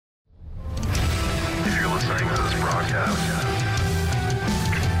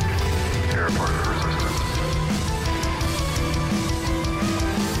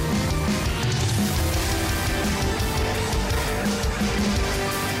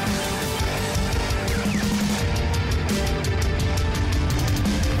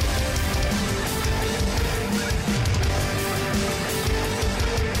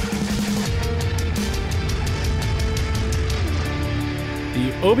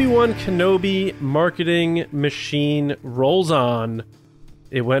Obi-Wan Kenobi marketing machine rolls on.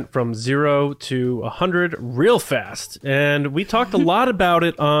 It went from 0 to 100 real fast. And we talked a lot about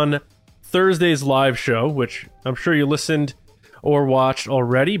it on Thursday's live show, which I'm sure you listened or watched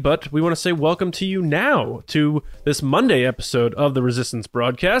already. But we want to say welcome to you now to this Monday episode of the Resistance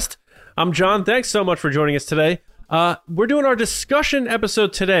broadcast. I'm John. Thanks so much for joining us today. We're doing our discussion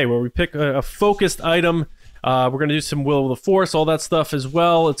episode today where we pick a focused item. We're going to do some Will of the Force, all that stuff as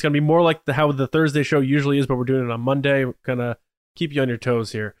well. It's going to be more like how the Thursday show usually is, but we're doing it on Monday. We're going to keep you on your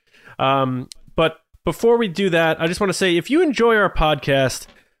toes here. But before we do that, I just want to say, if you enjoy our podcast,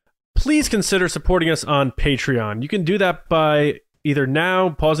 please consider supporting us on Patreon. You can do that by either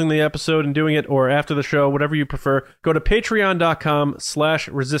now, pausing the episode and doing it, or after the show, whatever you prefer. Go to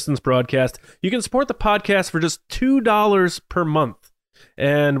patreon.com/resistancebroadcast. You can support the podcast for just $2 per month.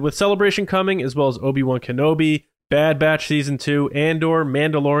 And with Celebration coming, as well as Obi-Wan Kenobi, Bad Batch Season 2, Andor,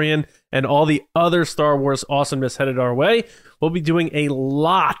 Mandalorian, and all the other Star Wars awesomeness headed our way, we'll be doing a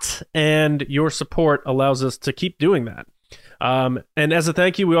lot, and your support allows us to keep doing that. And as a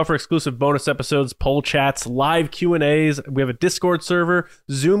thank you, we offer exclusive bonus episodes, poll chats, live Q&As. We have a Discord server,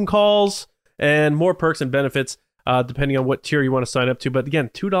 Zoom calls, and more perks and benefits, depending on what tier you want to sign up to. But again,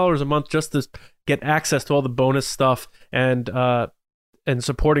 $2 a month just to get access to all the bonus stuff and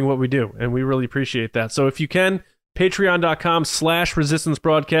supporting what we do. And we really appreciate that. So if you can,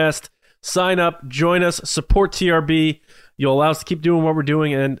 patreon.com/resistancebroadcast, sign up, join us, support TRB. You'll allow us to keep doing what we're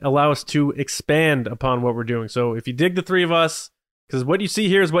doing and allow us to expand upon what we're doing. So if you dig the three of us, because what you see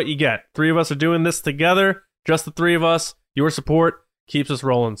here is what you get. Three of us are doing this together, just the three of us. Your support keeps us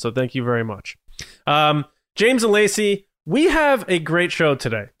rolling. So thank you very much. James and Lacey, we have a great show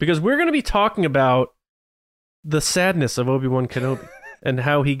today because we're going to be talking about the sadness of Obi-Wan Kenobi and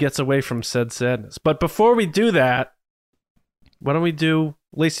how he gets away from said sadness. But before we do that, why don't we do,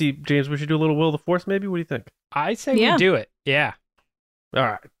 Lacey, James, we should do a little Will of the Force maybe? What do you think? I say we do it. Yeah. All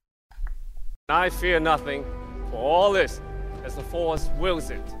right. I fear nothing, for all is as the Force wills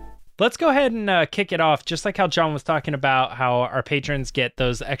it. Let's go ahead and kick it off, just like how John was talking about how our patrons get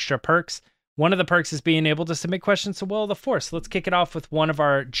those extra perks. One of the perks is being able to submit questions to Will of the Force. Let's kick it off with one of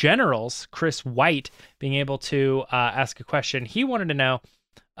our generals, Chris White, being able to ask a question. He wanted to know,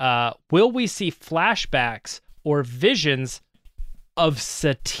 will we see flashbacks or visions of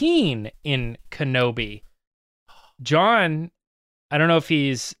Satine in Kenobi? John, I don't know if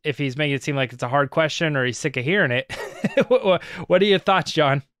he's making it seem like it's a hard question or he's sick of hearing it. What are your thoughts,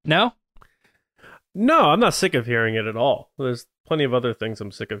 John? No? No, I'm not sick of hearing it at all. There's plenty of other things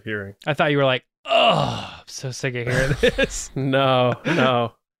I'm sick of hearing. I thought you were like, oh, I'm so sick of hearing this. No.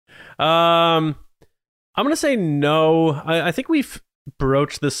 I'm going to say no. I think we've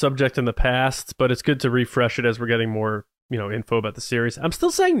broached this subject in the past, but it's good to refresh it as we're getting more, info about the series. I'm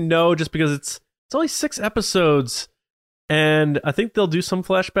still saying no just because it's only 6 episodes. And I think they'll do some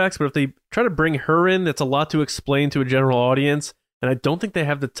flashbacks, but if they try to bring her in, it's a lot to explain to a general audience. And I don't think they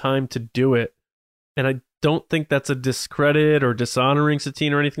have the time to do it. And I don't think that's a discredit or dishonoring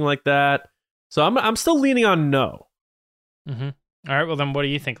Satine or anything like that. So I'm still leaning on no. Mm-hmm. All right, well then what do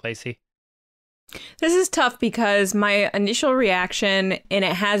you think, Lacey? This is tough because my initial reaction, and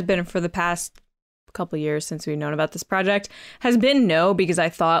it has been for the past couple of years since we've known about this project, has been no, because I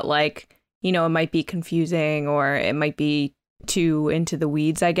thought it might be confusing or it might be too into the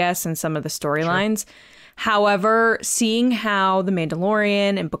weeds, I guess, in some of the storylines. Sure. However, seeing how The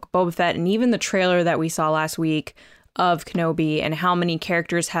Mandalorian and Book of Boba Fett and even the trailer that we saw last week of Kenobi and how many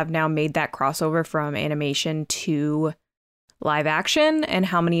characters have now made that crossover from animation to live action and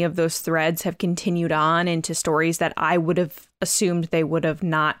how many of those threads have continued on into stories that I would have assumed they would have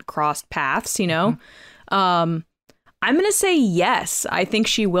not crossed paths, I'm going to say yes. I think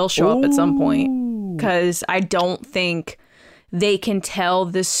she will show up at some point because I don't think they can tell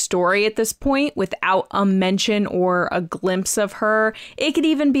this story at this point without a mention or a glimpse of her. It could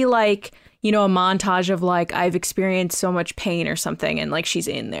even be a montage of I've experienced so much pain or something and she's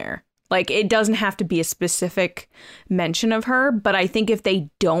in there. It doesn't have to be a specific mention of her, but I think if they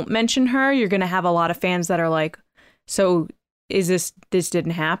don't mention her, you're going to have a lot of fans that are like, so is this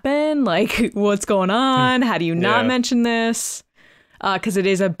didn't happen? What's going on? How do you not mention this? Because it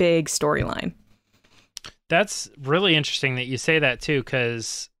is a big storyline. That's really interesting that you say that too,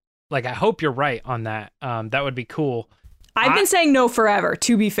 because I hope you're right on that. That would be cool. I've been saying no forever,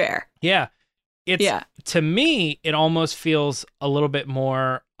 to be fair. Yeah. To me, it almost feels a little bit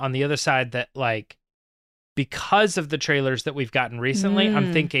more on the other side that because of the trailers that we've gotten recently,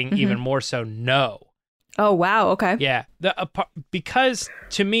 I'm thinking even more so no. Oh, wow. Okay. Yeah. Because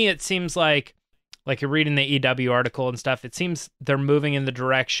to me, it seems like like you're reading the EW article and stuff, it seems they're moving in the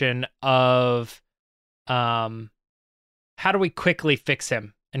direction of how do we quickly fix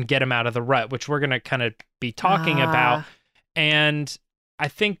him and get him out of the rut, which we're going to kind of be talking about. And I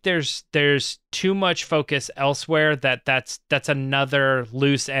think there's too much focus elsewhere that's another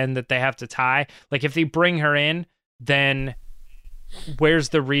loose end that they have to tie. Like if they bring her in, then where's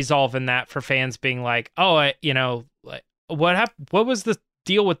the resolve in that for fans being like, oh, like what happened? What was the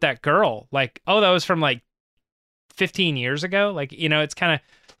deal with that girl? Like, oh, that was from like 15 years ago. Like, it's kind of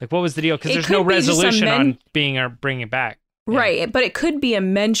like, what was the deal? Because there's no resolution on bringing it back. Right. Yeah. But it could be a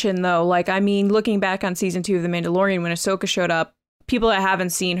mention though. Like, I mean, looking back on season 2 of The Mandalorian, when Ahsoka showed up, people that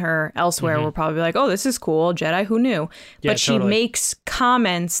haven't seen her elsewhere were probably like, oh, this is cool. Jedi, who knew? Yeah, but she makes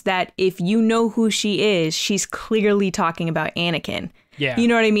comments that if you know who she is, she's clearly talking about Anakin. Yeah. You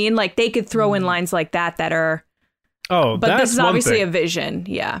know what I mean? Like they could throw in lines like that are. Oh, but that's this is one obviously thing. a vision.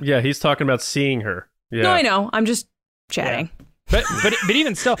 Yeah. Yeah, he's talking about seeing her. Yeah. No, I know. I'm just chatting. Yeah. But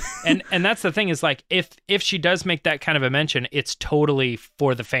even still, and that's the thing is like if she does make that kind of a mention, it's totally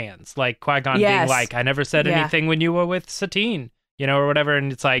for the fans. Like Qui-Gon being like, I never said anything when you were with Satine, or whatever.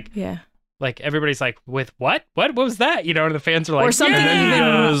 And it's like, like everybody's like, with what? What was that? And the fans are like, or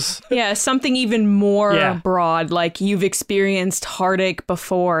something something even more broad. Like you've experienced heartache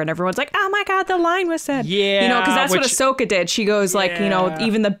before, and everyone's like, oh my God, the line was said. Yeah, because that's what Ahsoka did. She goes like,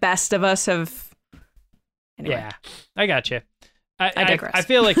 even the best of us have. Anyway. Yeah, I got you. I digress. I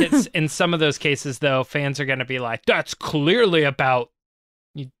feel like it's in some of those cases, though, fans are going to be like, that's clearly about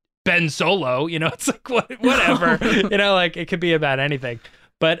Ben Solo. It's like, whatever. Like it could be about anything.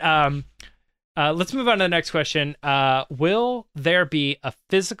 But let's move on to the next question. Will there be a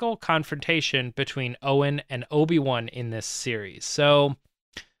physical confrontation between Owen and Obi-Wan in this series? So,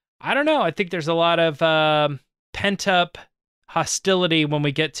 I don't know. I think there's a lot of pent-up hostility when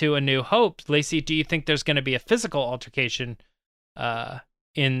we get to A New Hope. Lacey, do you think there's going to be a physical altercation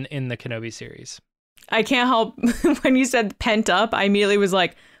in the Kenobi series? I can't help when you said pent up, I immediately was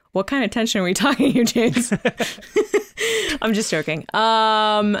like, what kind of tension are we talking here, James? I'm just joking.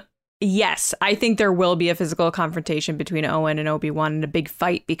 Yes, I think there will be a physical confrontation between Owen and Obi-Wan in a big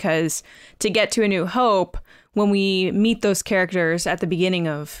fight, because to get to A New Hope, when we meet those characters at the beginning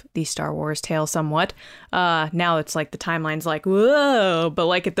of the Star Wars tale somewhat, now it's like the timeline's like, whoa, but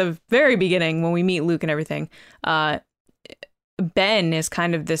like at the very beginning when we meet Luke and everything, Ben is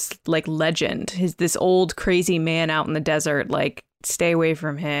kind of this like legend. He's this old crazy man out in the desert, like stay away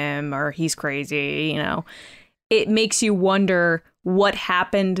from him or he's crazy, It makes you wonder what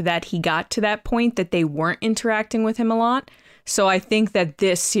happened that he got to that point that they weren't interacting with him a lot. So I think that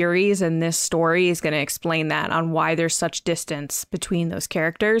this series and this story is going to explain that, on why there's such distance between those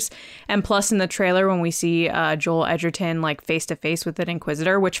characters. And plus in the trailer, when we see Joel Edgerton like face to face with an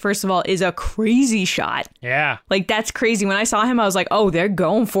Inquisitor, which first of all is a crazy shot. Yeah. Like that's crazy. When I saw him, I was like, oh, they're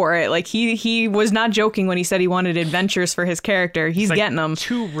going for it. Like he was not joking when he said he wanted adventures for his character. He's like getting them.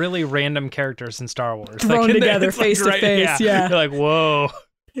 Two really random characters in Star Wars. Thrown together face to face. Yeah. You're like, whoa.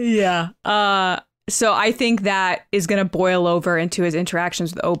 Yeah. So I think that is going to boil over into his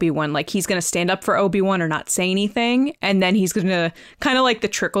interactions with Obi-Wan. Like he's going to stand up for Obi-Wan or not say anything. And then he's going to kind of like the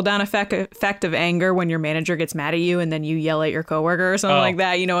trickle down effect of anger when your manager gets mad at you and then you yell at your coworker or something like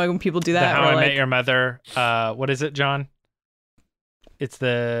that. When people do that. How I Met Your Mother. What is it, John? It's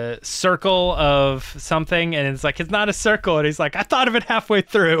the circle of something. And it's like, it's not a circle. And he's like, I thought of it halfway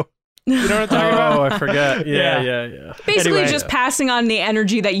through. You know what I'm talking about? Oh, I forgot. Yeah. Basically, just passing on the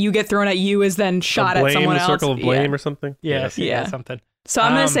energy that you get thrown at you is then shot at someone else. The circle of blame or something? Yeah. Something. So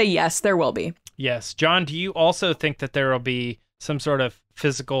I'm going to say yes, there will be. Yes. John, do you also think that there will be some sort of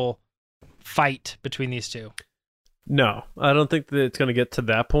physical fight between these two? No, I don't think that it's going to get to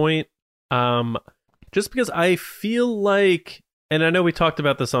that point. Just because I feel like, and I know we talked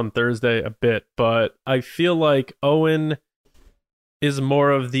about this on Thursday a bit, but I feel like Owen is more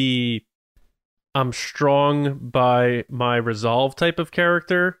of the I'm strong by my resolve type of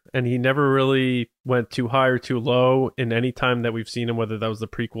character, and he never really went too high or too low in any time that we've seen him, whether that was the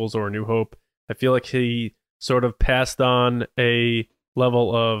prequels or A New Hope. I feel like he sort of passed on a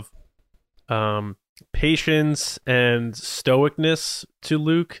level of patience and stoicness to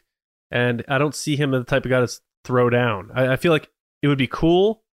Luke, and I don't see him as the type of guy to throw down. I feel like it would be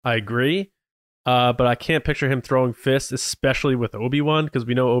cool, I agree, but I can't picture him throwing fists, especially with Obi-Wan, because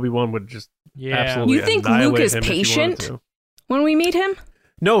we know Obi-Wan would just absolutely You think Luke is patient when we meet him?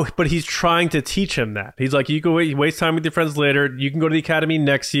 No, but he's trying to teach him that. He's like, you can waste time with your friends later. You can go to the academy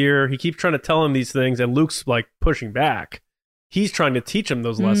next year. He keeps trying to tell him these things, and Luke's like pushing back. He's trying to teach him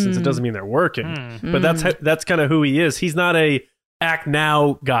those lessons. It doesn't mean they're working, but that's kind of who he is. He's not a act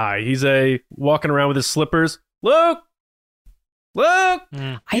now guy. He's a walking around with his slippers. Luke. I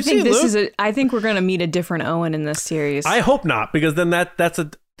think I think we're gonna meet a different Owen in this series. I hope not, because then that's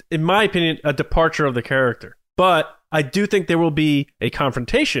in my opinion, a departure of the character. But I do think there will be a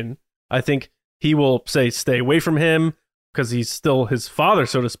confrontation. I think he will say, stay away from him, because he's still his father,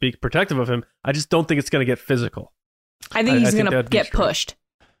 so to speak, protective of him. I just don't think it's going to get physical. I think he's going to get pushed.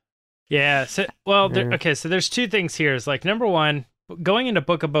 Yeah. So, okay. So there's two things here. Is like, number one, going into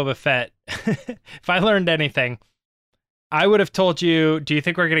Book of Boba Fett, if I learned anything, I would have told you, do you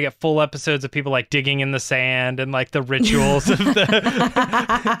think we're going to get full episodes of people like digging in the sand and like the rituals of the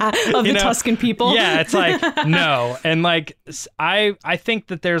Tusken people? Yeah, it's like, no. And like, I think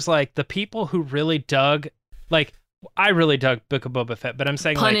that there's like the people who really dug, like, I really dug Book of Boba Fett, but I'm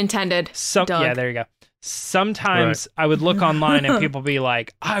saying pun like, intended. Yeah, there you go. Sometimes I would look online and people be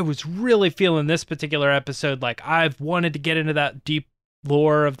like, I was really feeling this particular episode. Like, I've wanted to get into that deep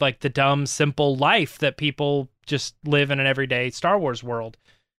lore of like the dumb, simple life that people just live in an everyday Star Wars world.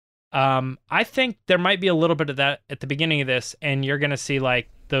 I think there might be a little bit of that at the beginning of this, and you're going to see like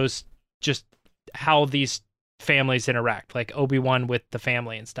those, just how these families interact, like Obi-Wan with the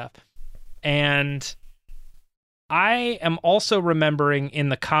family and stuff. And I am also remembering in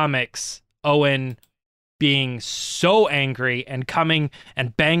the comics, Owen being so angry and coming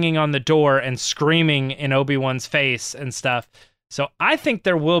and banging on the door and screaming in Obi-Wan's face and stuff. So I think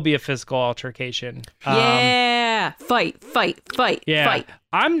there will be a physical altercation. Yeah, fight. Yeah, fight.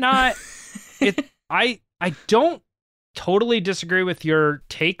 I'm not. I don't totally disagree with your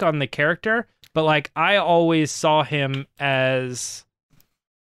take on the character, but like I always saw him as.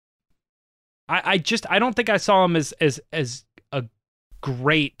 I don't think I saw him as a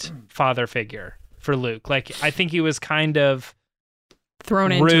great father figure for Luke. Like I think he was kind of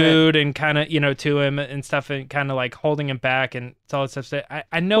thrown into rude and kind of to him and stuff, and kind of like holding him back and all that stuff. So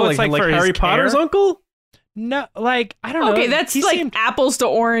I know it's like for Harry his Potter's care. uncle. No, like I don't know. Okay, that's like apples to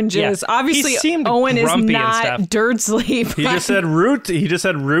oranges. Yeah, obviously, Owen is not Dirtsley. He just said rude. He just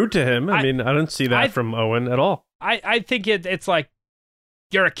said rude to him. I mean, I don't see that from Owen at all. I think it's like,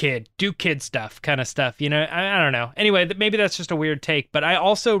 you're a kid, do kid stuff, kind of stuff. I don't know. Anyway, maybe that's just a weird take. But I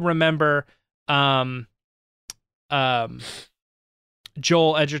also remember, Joel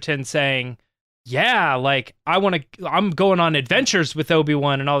Edgerton saying, yeah, like I'm going on adventures with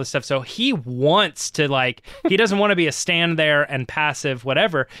Obi-Wan and all this stuff. So he wants to he doesn't want to be a stand there and passive,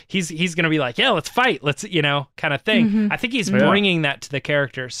 whatever. He's going to be like, yeah, let's fight. Let's, kind of thing. Mm-hmm. I think he's bringing that to the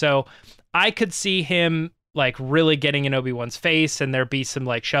character. So I could see him like really getting in Obi-Wan's face, and there be some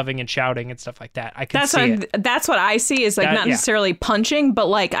like shoving and shouting and stuff like that. I could that's what I see is like not necessarily punching, but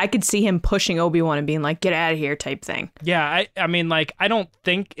like I could see him pushing Obi-Wan and being like, get out of here type thing. Yeah. I mean, like, I don't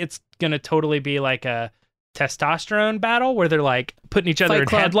think it's going to totally be like a testosterone battle where they're like putting each other in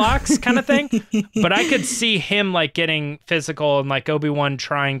headlocks kind of thing. But I could see him like getting physical and like Obi-Wan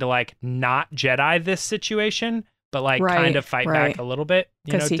trying to like not Jedi this situation, but like kind of fight back a little bit,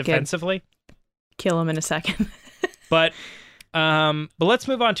 defensively. Kill him in a second. But let's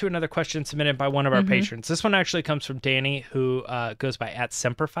move on to another question submitted by one of our patrons. This one actually comes from Danny, who goes by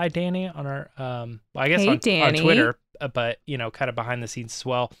 @SemperFiDanny on our on Twitter, but kind of behind the scenes as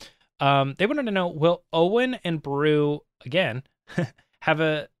well. They wanted to know, will Owen and Beru again have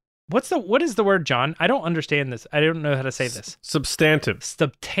a what is the word, John? I don't understand this. I don't know how to say this. Substantive.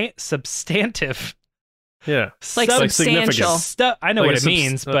 Substantive. Yeah. Like substantial. I know what it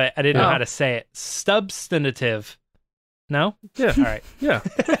means, but I didn't know how to say it. Substantive. No? Yeah. All right. Yeah.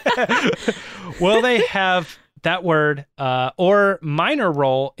 Will they have that word or minor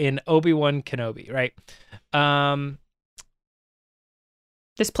role in Obi-Wan Kenobi, right?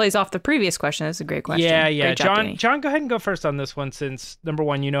 This plays off the previous question. That's a great question. Yeah. John, go ahead and go first on this one, since number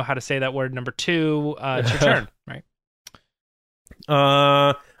one, you know how to say that word. Number two, it's your turn, right?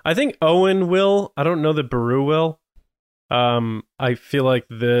 I think Owen will. I don't know that Beru will. I feel like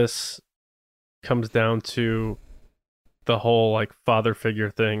this comes down to the whole like father figure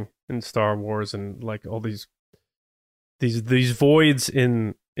thing in Star Wars, and like all these voids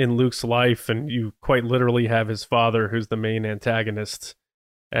in Luke's life, and you quite literally have his father, who's the main antagonist,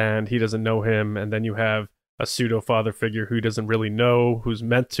 and he doesn't know him, and then you have a pseudo father figure who doesn't really know, who's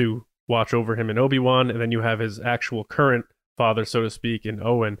meant to watch over him in Obi-Wan, and then you have his actual current father, so to speak, in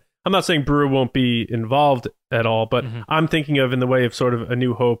Owen. I'm not saying Beru won't be involved at all, but I'm thinking of in the way of sort of A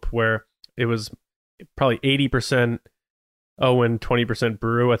New Hope, where it was probably 80% Owen, 20%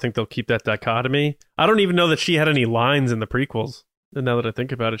 Beru. I think they'll keep that dichotomy. I don't even know that she had any lines in the prequels. And now that I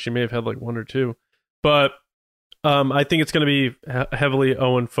think about it, she may have had like one or two. But I think it's going to be heavily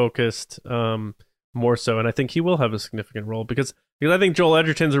Owen focused, more so. And I think he will have a significant role, because Because I think Joel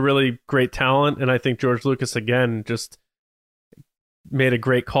Edgerton's a really great talent, and I think George Lucas, again, just made a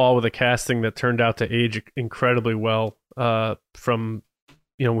great call with a casting that turned out to age incredibly well from,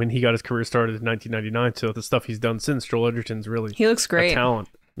 when he got his career started in 1999 to the stuff he's done since. Joel Edgerton's really he looks great. a talent.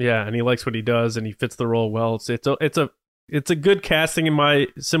 Yeah, and he likes what he does, and he fits the role well. It's a good casting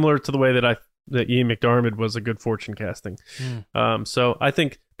similar to the way that Ian McDiarmid was a good Fortune casting. So I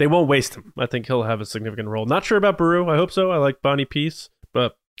think they won't waste him. I think he'll have a significant role. Not sure about Baru. I hope so. I like Bonnie Peace,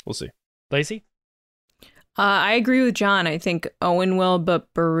 but we'll see. Lacey? I agree with John. I think Owen will,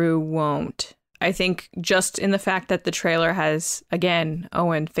 but Baru won't. I think just in the fact that the trailer has, again,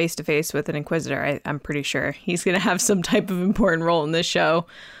 Owen face to face with an Inquisitor, I'm pretty sure he's going to have some type of important role in this show.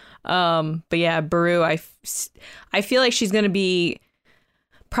 But yeah, Baru, I feel like she's going to be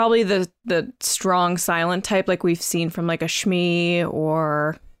probably the strong silent type, like we've seen from like a Shmi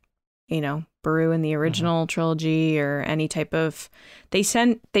or, Baru in the original trilogy, or any type of. They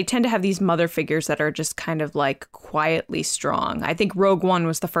tend to have these mother figures that are just kind of like quietly strong. I think Rogue One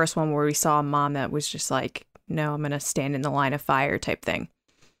was the first one where we saw a mom that was just like, no, I'm going to stand in the line of fire type thing.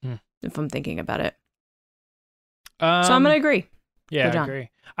 If I'm thinking about it. So I'm going to agree. Yeah, I agree.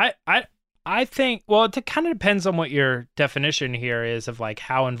 I think, well, it kind of depends on what your definition here is of like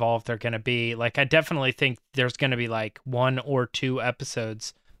how involved they're going to be. Like, I definitely think there's going to be like 1 or 2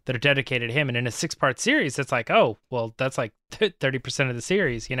 episodes that are dedicated to him. And in a 6-part series, it's like, oh, well, that's like 30% of the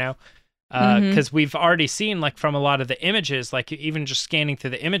series, because we've already seen, like, from a lot of the images, like even just scanning through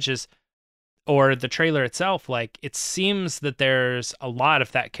the images or the trailer itself, like it seems that there's a lot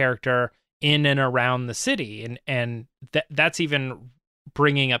of that character in and around the city. And that's even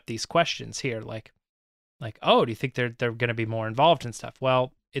bringing up these questions here. Like, oh, do you think they're going to be more involved and stuff?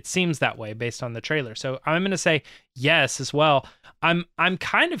 Well, it seems that way based on the trailer. So I'm going to say yes as well. I'm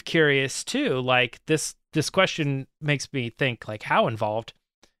kind of curious too. Like this question makes me think, like, how involved?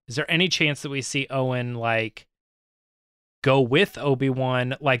 Is there any chance that we see Owen like go with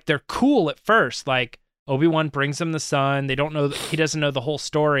Obi-Wan? Like, they're cool at first. Like, Obi-Wan brings him the sun. They don't know he doesn't know the whole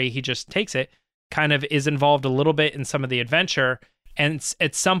story. He just takes it, kind of is involved a little bit in some of the adventure, and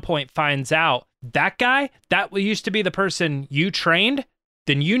at some point finds out that guy that used to be the person you trained,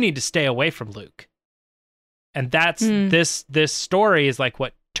 then you need to stay away from Luke. And that's this story is like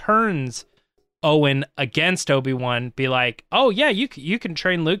what turns Owen against Obi-Wan. Be like, oh yeah, you can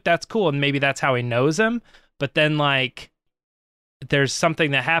train Luke, that's cool, and maybe that's how he knows him. But then like there's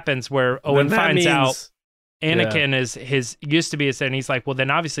something that happens where Owen finds out Anakin is his used to be his, and he's like, well, then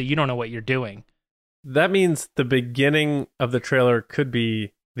obviously you don't know what you're doing. That means the beginning of the trailer could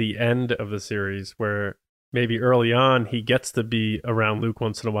be the end of the series, where maybe early on he gets to be around Luke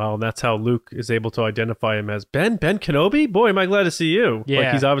once in a while, and that's how Luke is able to identify him as Ben Kenobi. Boy, am I glad to see you. Yeah.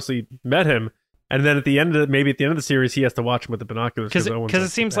 Like, he's obviously met him, and then at the end of the series, he has to watch him with the binoculars because it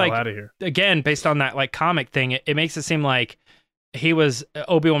seems like, out of here. Again, based on that like comic thing, it makes it seem like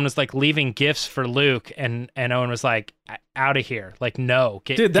Obi-Wan was like leaving gifts for Luke, and Owen was like, out of here, like, no,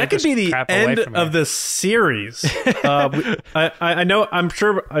 dude, that could be the end of the series. I know, I'm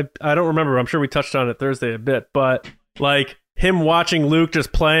sure, I don't remember, I'm sure we touched on it Thursday a bit, but like him watching Luke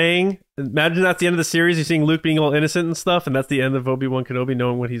just playing, imagine that's the end of the series. You're seeing Luke being all innocent and stuff, and that's the end of Obi-Wan Kenobi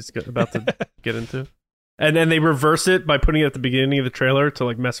knowing what he's about to get into. And then they reverse it by putting it at the beginning of the trailer to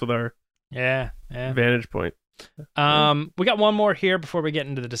like mess with our vantage point. We got one more here before we get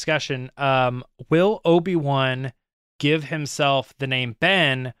into the discussion. Will Obi-Wan give himself the name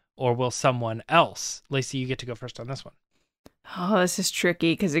Ben, or will someone else? Lacey, you get to go first on this one. Oh, this is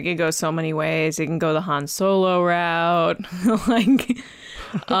tricky because it can go so many ways. It can go the Han Solo route.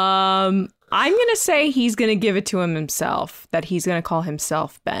 I'm gonna say he's gonna give it to him himself. That he's gonna call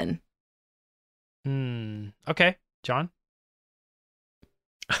himself Ben. Okay, John.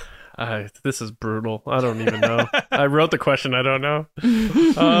 This is brutal. I don't even know. I wrote the question. I don't know.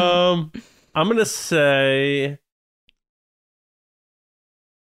 I'm gonna say,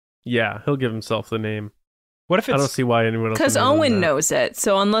 yeah, he'll give himself the name. What if it's... I don't see why anyone else. Because Owen knows it.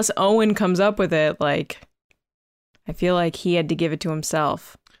 So unless Owen comes up with it, like, I feel like he had to give it to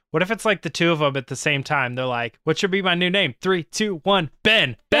himself. What if it's like the two of them at the same time? They're like, what should be my new name? 3, 2, 1,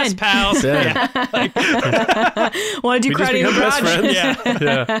 Ben. Best pals. Ben. Want to do karate in the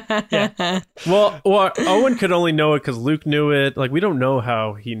garage? Yeah. Well, Owen could only know it because Luke knew it. Like, we don't know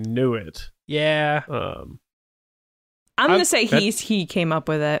how he knew it. Yeah. I'm going to say he came up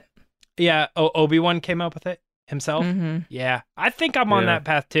with it. Yeah. Obi-Wan came up with it himself. Mm-hmm. Yeah. I think I'm on that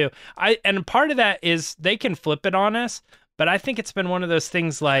path too. And part of that is they can flip it on us. But I think it's been one of those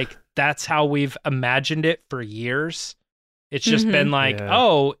things like that's how we've imagined it for years. It's just been like,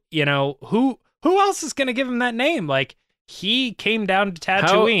 oh, who else is going to give him that name? Like he came down to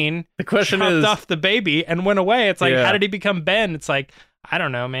Tatooine, the question chopped is off the baby and went away. It's like, Yeah. how did he become Ben? It's like, I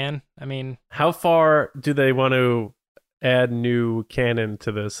don't know, man. I mean, how far do they want to add new canon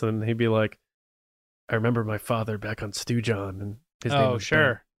to this? And he'd be like, I remember my father back on Stu John, and his name oh, was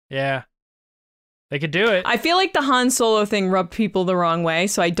sure. Yeah. They could do it. I feel like the Han Solo thing rubbed people the wrong way,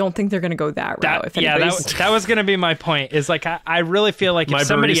 so I don't think they're going to go that route. If anybody's... that was going to be my point. Is like I really feel like if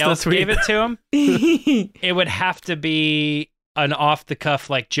somebody else gave it to him, it would have to be an off the cuff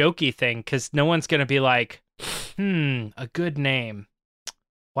like jokey thing, because no one's going to be like, a good name.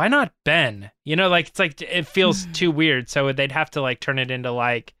 Why not Ben? You know, like it's like it feels too weird. So they'd have to like turn it into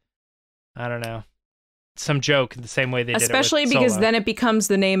like, I don't know, some joke in the same way they did it Especially with because Solo. then it becomes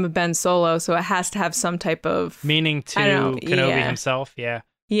the name of Ben Solo, so it has to have some type of meaning to I don't know, Kenobi yeah. himself. Yeah.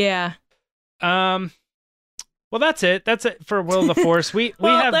 Yeah. Well, that's it. That's it for Will of the Force. We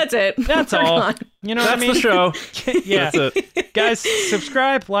have that's it. That's We're all. gone. You know That's what I mean? the show. Yeah. That's it. Guys,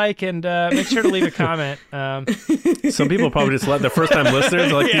 subscribe, like, and make sure to leave a comment. Some people probably just let their first time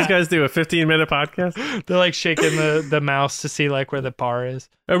listeners like Yeah. these guys do a 15-minute podcast. They're like shaking the mouse to see like where the bar is.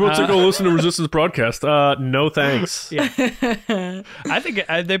 Everyone's like, "Oh, listen to Resistance broadcast." No thanks. Yeah. I think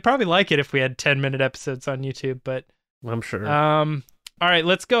they probably like it if we had 10-minute episodes on YouTube, but I'm sure. all right,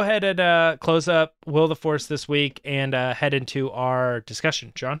 let's go ahead and close up Will of the Force this week and head into our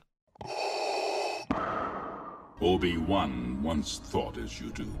discussion. John? Obi-Wan once thought as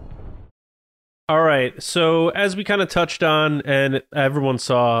you do. All right. So as we kind of touched on, and everyone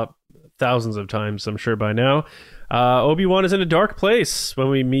saw thousands of times, I'm sure by now, Obi-Wan is in a dark place when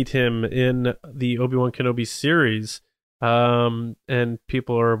we meet him in the Obi-Wan Kenobi series. And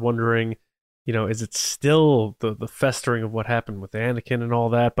people are wondering, you know, is it still the festering of what happened with Anakin and all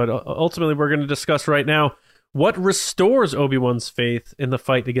that? But ultimately, we're going to discuss right now what restores Obi-Wan's faith in the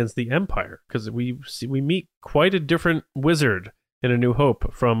fight against the Empire, because we meet quite a different wizard in A New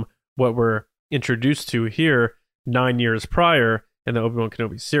Hope from what we're introduced to here 9 years prior in the Obi-Wan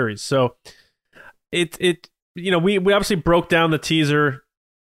Kenobi series. So it you know, we obviously broke down the teaser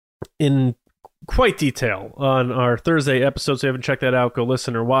in quite detail on our Thursday episode. So if you haven't checked that out, go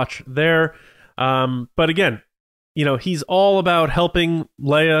listen or watch there. But again, you know, he's all about helping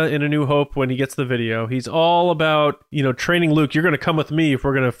Leia in A New Hope when he gets the video. He's all about, you know, training Luke. You're going to come with me if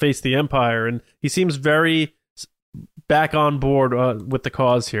we're going to face the Empire. And he seems very back on board with the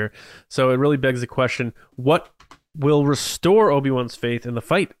cause here. So it really begs the question, what will restore Obi-Wan's faith in the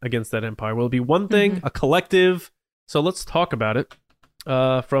fight against that Empire? Will it be one thing, a collective? So let's talk about it.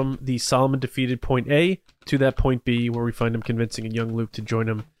 From the Solomon defeated point A to that point B, where we find him convincing a young Luke to join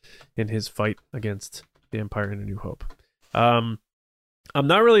him in his fight against the Empire in A New Hope. I'm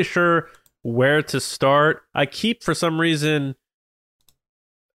not really sure where to start. I keep, for some reason,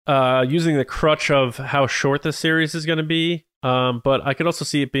 using the crutch of how short the series is going to be, but I could also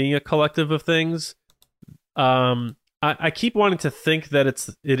see it being a collective of things. I keep wanting to think that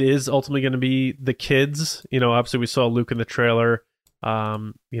it is ultimately going to be the kids. You know, obviously we saw Luke in the trailer.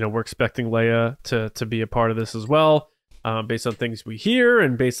 You know, we're expecting Leia to be a part of this as well, based on things we hear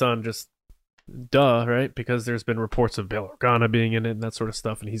and based on just right? Because there's been reports of Bail Organa being in it and that sort of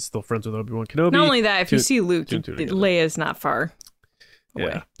stuff, and he's still friends with Obi-Wan Kenobi. Not only that, if you see Luke, Leia's not far away.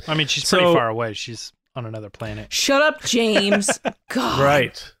 Yeah. I mean, she's pretty far away. She's on another planet. Shut up, James.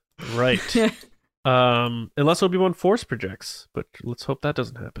 God. Right. Unless Obi-Wan force projects, but let's hope that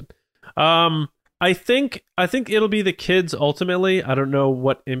doesn't happen. I think it'll be the kids ultimately. I don't know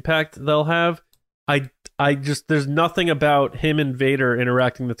what impact they'll have. I just, there's nothing about him and Vader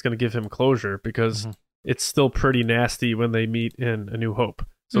interacting that's going to give him closure, because it's still pretty nasty when they meet in A New Hope.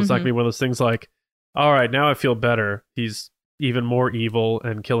 So it's not going to be one of those things like, all right, now I feel better. He's even more evil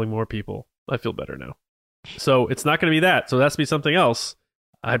and killing more people. I feel better now. So it's not going to be that. So it has to be something else.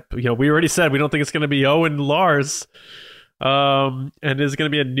 We already said we don't think it's going to be Owen Lars. And is it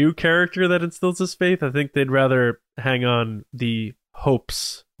going to be a new character that instills his faith? I think they'd rather hang on the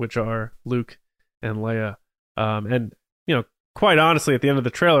hopes, which are Luke and Leia. And, you know, quite honestly, at the end of the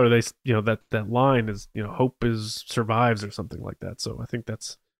trailer, they, you know, that line is, you know, hope survives or something like that. So I think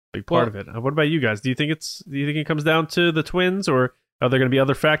that's a big part of it. What about you guys? Do you think it comes down to the twins, or are there going to be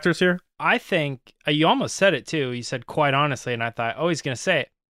other factors here? I think you almost said it too. You said quite honestly, and I thought, oh, he's going to say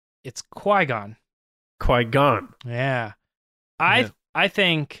it. It's Qui-Gon. Qui-Gon. Yeah. I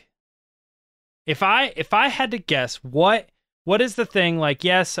think if I had to guess, what is the thing, like,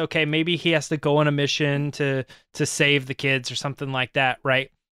 yes, okay, maybe he has to go on a mission to save the kids or something like that, right?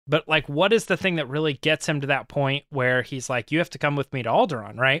 But like, what is the thing that really gets him to that point where he's like, you have to come with me to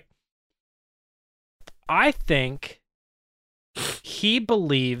Alderaan, right? I think he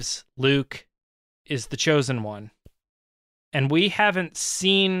believes Luke is the chosen one. And we haven't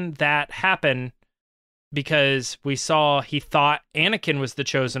seen that happen because he thought Anakin was the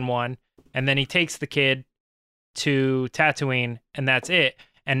chosen one, and then he takes the kid to Tatooine, and that's it.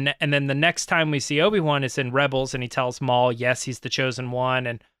 And then the next time we see Obi-Wan is in Rebels, and he tells Maul, yes, he's the chosen one,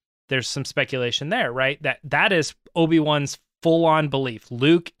 and there's some speculation there, right? That is Obi-Wan's full-on belief.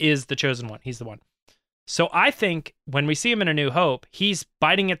 Luke is the chosen one. He's the one. So I think when we see him in A New Hope, he's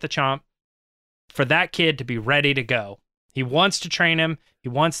biting at the chomp for that kid to be ready to go. He wants to train him. He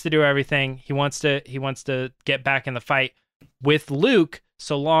wants to do everything. He wants to get back in the fight with Luke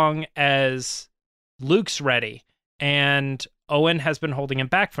so long as Luke's ready. And Owen has been holding him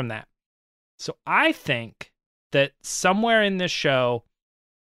back from that. So I think that somewhere in this show,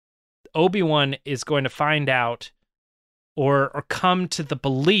 Obi-Wan is going to find out or come to the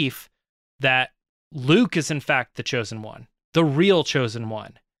belief that Luke is in fact the chosen one, the real chosen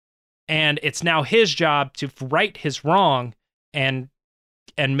one. And it's now his job to right his wrong and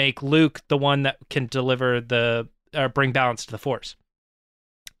make Luke the one that can deliver bring balance to the Force.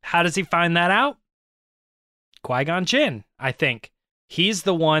 How does he find that out? Qui-Gon Jinn, I think. He's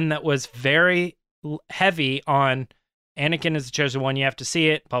the one that was very heavy on Anakin is the chosen one, you have to see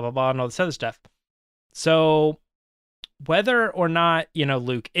it, blah, blah, blah, and all this other stuff. So whether or not,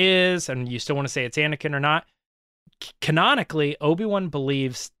 Luke is, and you still want to say it's Anakin or not, canonically, Obi-Wan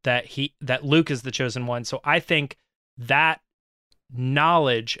believes that Luke is the chosen one. So I think that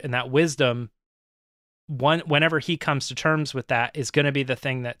knowledge and that wisdom, whenever he comes to terms with that, is going to be the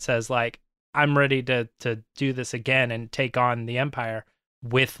thing that says, like, I'm ready to do this again and take on the Empire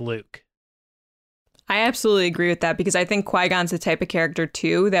with Luke. I absolutely agree with that, because I think Qui-Gon's the type of character,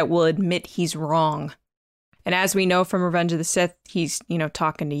 too, that will admit he's wrong. And as we know from Revenge of the Sith, he's,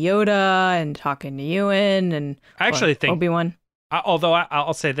 talking to Yoda and talking to Ewan and I actually think Obi-Wan. Although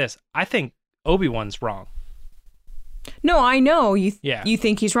I'll say this, I think Obi-Wan's wrong. No, I know you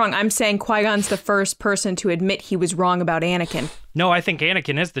think he's wrong. I'm saying Qui-Gon's the first person to admit he was wrong about Anakin. No, I think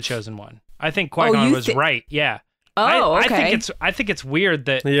Anakin is the chosen one. I think Qui-Gon was right. Yeah. Oh, okay. I think it's weird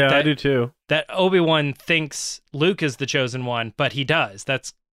that I do too. That Obi-Wan thinks Luke is the chosen one, but he does.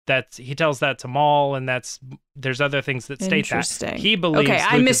 That's he tells that to Maul, and there's other things that state that he believes. Okay,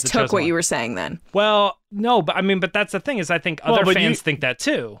 Luke I mistook what one. you were saying then. Well, no, but that's the thing is I think other fans think that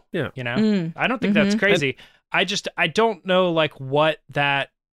too. Yeah, I don't think that's crazy. I don't know like what that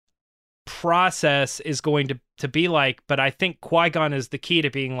process is going to be like, but I think Qui-Gon is the key to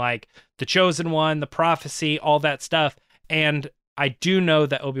being like the chosen one, the prophecy, all that stuff. And I do know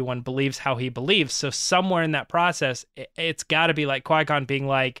that Obi-Wan believes how he believes. So somewhere in that process, it's got to be like Qui-Gon being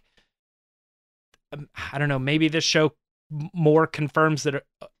like, I don't know, maybe this show more confirms that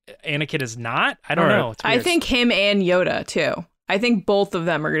Anakin is not. I don't know. I think him and Yoda too. I think both of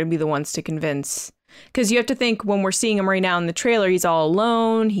them are going to be the ones to convince. Because you have to think, when we're seeing him right now in the trailer, he's all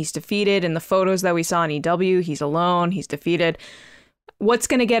alone, he's defeated. In the photos that we saw in EW, he's alone, he's defeated. What's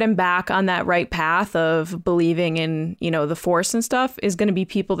going to get him back on that right path of believing in, the Force and stuff is going to be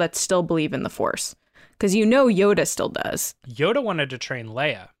people that still believe in the Force. Because Yoda still does. Yoda wanted to train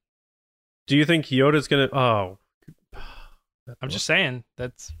Leia. Do you think Yoda's going to... Oh. I'm just saying,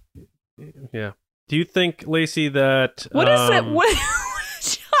 that's... Yeah. Do you think, Lacey, that... What is that? What...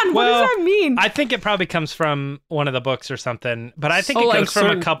 John, what does that mean? I think it probably comes from one of the books or something, but I think it comes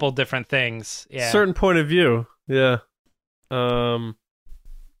from a couple different things. Yeah. Certain point of view. Yeah.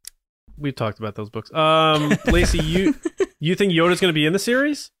 We talked about those books. Lacey, you think Yoda's going to be in the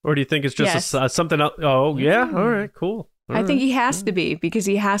series? Or do you think it's just something else? Oh, yeah? All right, cool. I think he has to be, because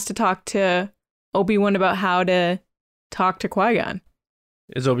he has to talk to Obi-Wan about how to talk to Qui-Gon.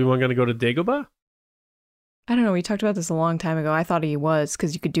 Is Obi-Wan going to go to Dagobah? I don't know. We talked about this a long time ago. I thought he was,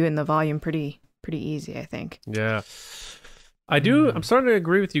 because you could do it in the volume pretty easy, I think. Yeah. I do. I'm starting to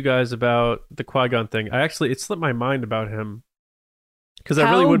agree with you guys about the Qui-Gon thing. It slipped my mind about him. Because I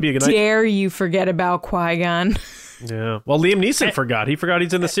really would be a good... How dare you forget about Qui-Gon? Yeah. Well, Liam Neeson forgot. He forgot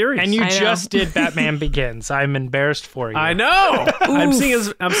he's in the series. And you just did Batman Begins. I'm embarrassed for you. I know. I'm seeing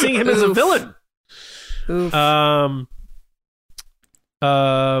him as a villain. Oof.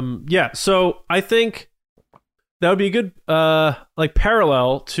 Yeah. So I think that would be a good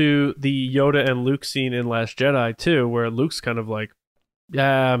parallel to the Yoda and Luke scene in Last Jedi too, where Luke's kind of like,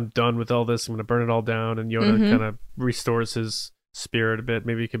 yeah, I'm done with all this. I'm going to burn it all down. And Yoda kind of restores his spirit a bit.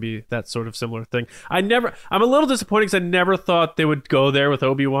 Maybe it could be that sort of similar thing. I'm a little disappointed because I never thought they would go there with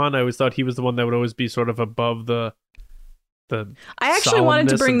Obi-Wan. I always thought he was the one that would always be sort of above the I actually wanted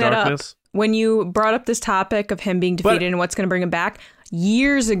to bring that up when you brought up this topic of him being defeated and what's going to bring him back.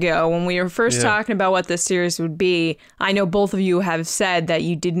 years ago when we were first talking about what this series would be, I know both of you have said that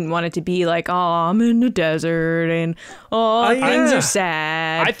you didn't want it to be like, oh, I'm in the desert and things are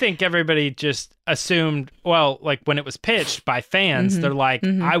sad. I think everybody just assumed, well, like when it was pitched by fans, they're like,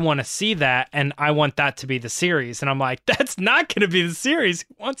 I want to see that and I want that to be the series. And I'm like, that's not going to be the series.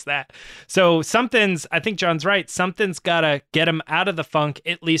 Who wants that? So I think John's right. Something's got to get him out of the funk,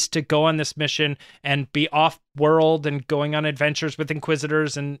 at least to go on this mission and be off world and going on adventures with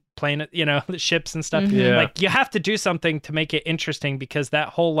Inquisitors and playing, the ships and stuff. Like you have to do something to make it interesting, because that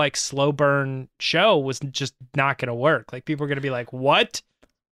whole like slow burn show was just not going to work. Like people are going to be like, what?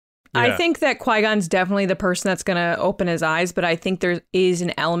 Yeah. I think that Qui-Gon's definitely the person that's going to open his eyes, but I think there is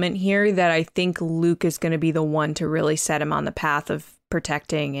an element here that I think Luke is going to be the one to really set him on the path of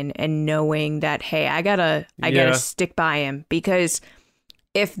protecting and knowing that, hey, I gotta stick by him, because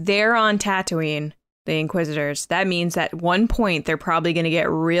if they're on Tatooine, the Inquisitors, that means at one point they're probably going to get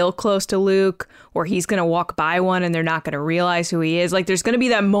real close to Luke, or he's going to walk by one and they're not going to realize who he is. Like there's going to be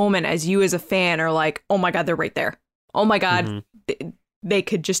that moment as you as a fan are like, oh my God, they're right there. Oh my God. They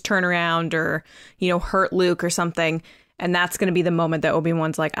could just turn around or, hurt Luke or something. And that's going to be the moment that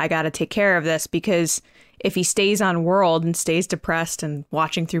Obi-Wan's like, I got to take care of this, because if he stays on world and stays depressed and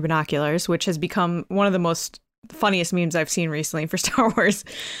watching through binoculars, which has become one of the most funniest memes I've seen recently for Star Wars,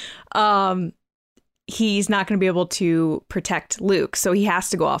 he's not going to be able to protect Luke. So he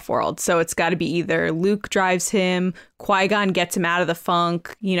has to go off world. So it's got to be either Luke drives him, Qui-Gon gets him out of the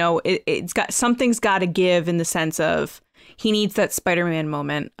funk. Something's got to give, in the sense of, he needs that Spider-Man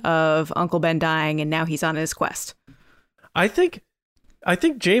moment of Uncle Ben dying, and now he's on his quest. I think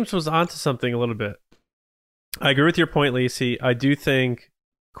James was onto something a little bit. I agree with your point, Lacey. I do think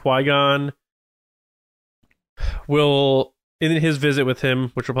Qui-Gon will, in his visit with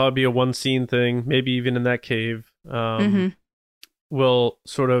him, which will probably be a one-scene thing, maybe even in that cave, will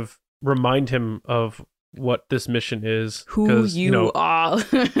sort of remind him of what this mission is. Who you are.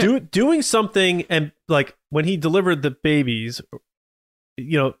 Doing something, and like when he delivered the babies,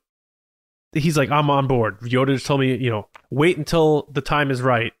 he's like, I'm on board. Yoda just told me, wait until the time is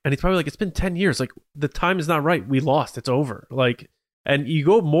right. And he's probably like, it's been 10 years. Like, the time is not right. We lost. It's over. Like, and you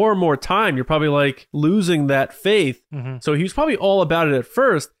go more and more time, you're probably like losing that faith. So he was probably all about it at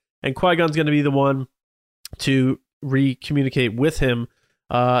first. And Qui-Gon's going to be the one to re-communicate with him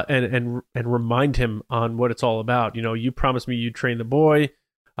and remind him on what it's all about. You promised me you'd train the boy.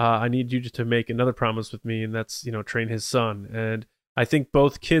 I need you to make another promise with me, and that's, train his son. And I think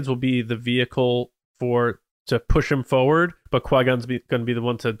both kids will be the vehicle to push him forward, but Qui-Gon's going to be the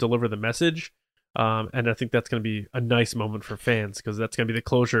one to deliver the message. And I think that's going to be a nice moment for fans, because that's going to be the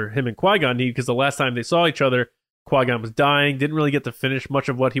closure him and Qui-Gon need, because the last time they saw each other, Qui-Gon was dying, didn't really get to finish much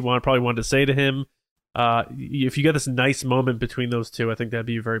of what he probably wanted to say to him. If you get this nice moment between those two, I think that'd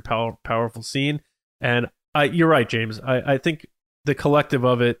be a very powerful scene. And you're right, James. I think the collective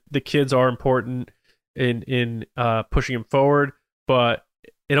of it, the kids are important in pushing him forward, but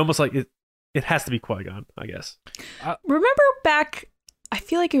it almost like it has to be Qui-Gon, I guess. Remember back, I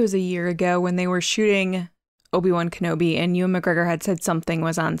feel like it was a year ago, when they were shooting Obi-Wan Kenobi and Ewan McGregor had said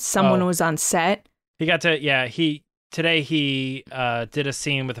someone was on set. He got to, today he did a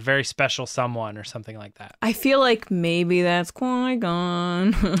scene with a very special someone or something like that. I feel like maybe that's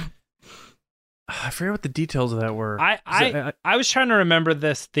Qui-Gon. I forget what the details of that were. I was trying to remember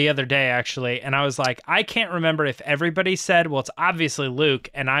this the other day, actually, and I was like, I can't remember if everybody said, well, it's obviously Luke,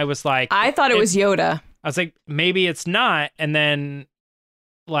 and I was like... I thought it was Yoda. I was like, maybe it's not, and then,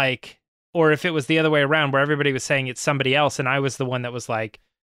 like... Or if it was the other way around, where everybody was saying it's somebody else, and I was the one that was like,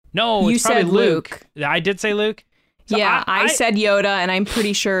 no, it's probably Luke. I did say Luke? So yeah, I said Yoda, and I'm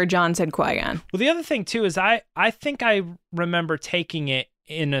pretty sure John said Qui-Gon. Well, the other thing, too, is I think I remember taking it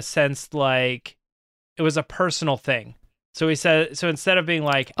in a sense like it was a personal thing. So he said, so instead of being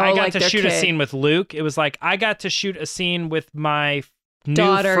like, I got to shoot a scene with Luke, it was like, I got to shoot a scene with my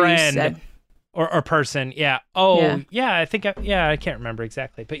daughter, new friend or person. Yeah. Oh, yeah. I think, I can't remember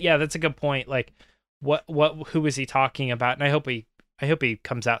exactly. But yeah, that's a good point. Like, who was he talking about? And I hope he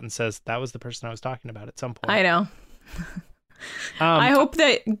comes out and says, that was the person I was talking about at some point. I know. I hope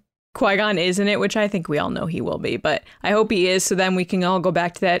that Qui-Gon is in it, which I think we all know he will be, but I hope he is, so then we can all go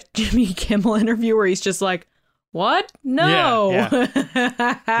back to that Jimmy Kimmel interview where he's just like, what? No. Yeah.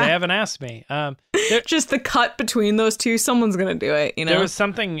 They haven't asked me. Just the cut between those two, someone's going to do it, There was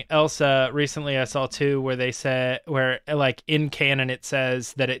something else recently I saw too, where they said, where like in canon it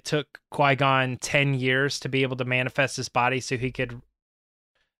says that it took Qui-Gon 10 years to be able to manifest his body so he could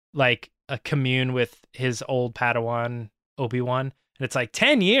like commune with his old Padawan, Obi-Wan. And it's like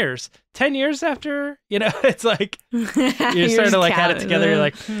 10 years. 10 years after, it's like you're starting just to like add it counting together. them. You're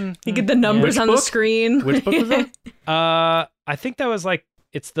like, You get the numbers Which on the book? screen. Which book was that? I think that was like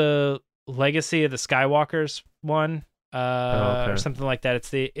it's the Legacy of the Skywalkers one, okay. or something like that.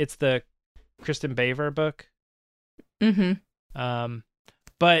 It's the Kristen Baver book. Mm-hmm.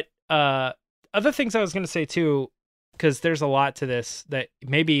 But other things I was going to say too, because there's a lot to this that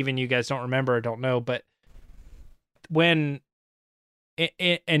maybe even you guys don't remember or don't know, but when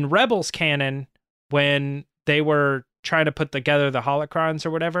in Rebels canon, when they were trying to put together the holocrons or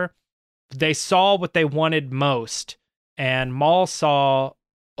whatever, they saw what they wanted most, and Maul saw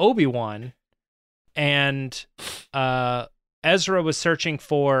Obi-Wan, and Ezra was searching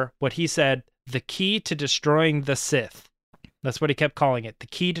for what he said, the key to destroying the Sith. That's what he kept calling it, the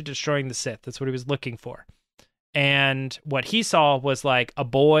key to destroying the Sith. That's what he was looking for. And what he saw was like a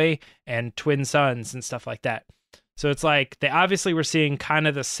boy and twin sons and stuff like that. So it's like they obviously were seeing kind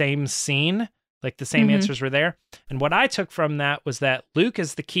of the same scene, like the same answers were there. And what I took from that was that Luke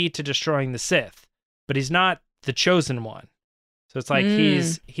is the key to destroying the Sith, but he's not the chosen one. So it's like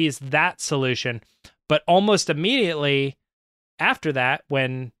he's that solution. But almost immediately after that,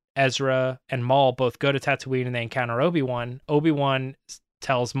 when Ezra and Maul both go to Tatooine and they encounter Obi-Wan, Obi-Wan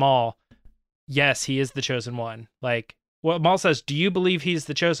tells Maul, yes, he is the chosen one. Like, Maul says, do you believe he's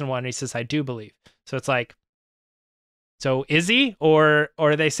the chosen one? And he says, I do believe. So it's like, so is he? Or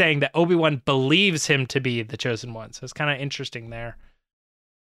are they saying that Obi-Wan believes him to be the chosen one? So it's kind of interesting there.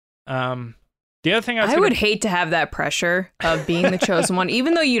 The other thing I would hate to have that pressure of being the chosen one,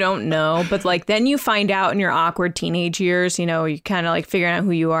 even though you don't know. But like then you find out in your awkward teenage years, you kind of like figuring out who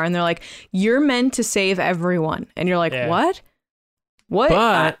you are. And they're like, you're meant to save everyone. And you're like, what? What?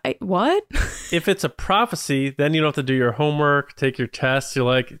 But what? If it's a prophecy, then you don't have to do your homework, take your tests. You're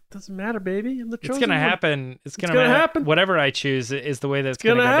like, it doesn't matter, baby. I'm the chosen It's gonna one. happen. It's gonna happen. Whatever I choose is the way that's It's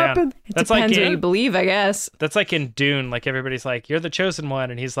gonna go happen. down. It That's depends like what you believe, I guess. That's like in Dune. Like everybody's like, you're the chosen one,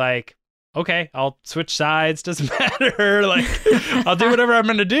 and he's like, okay, I'll switch sides. Doesn't matter. Like, I'll do whatever I'm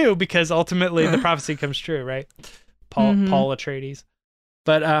gonna do because ultimately the prophecy comes true, right? Paul Atreides.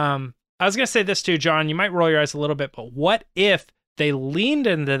 But I was gonna say this too, John. You might roll your eyes a little bit, but what if they leaned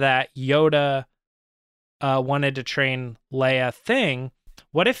into that Yoda wanted to train Leia thing?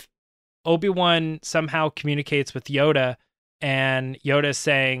 What if Obi-Wan somehow communicates with Yoda and Yoda's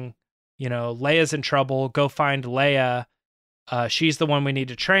saying, Leia's in trouble, go find Leia. She's the one we need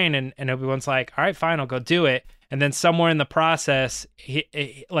to train. And Obi-Wan's like, all right, fine, I'll go do it. And then somewhere in the process,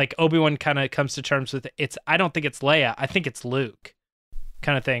 like Obi-Wan kind of comes to terms with I don't think it's Leia. I think it's Luke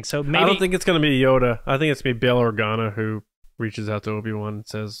kind of thing. So maybe I don't think it's going to be Yoda. I think it's going to be Bail Organa who reaches out to Obi-Wan and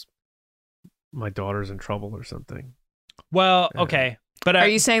says, my daughter's in trouble or something. Well, okay. But are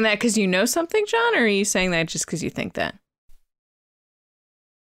you saying that because you know something, John, or are you saying that just because you think that?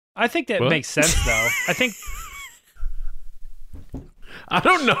 I think that What? makes sense, though. I think... I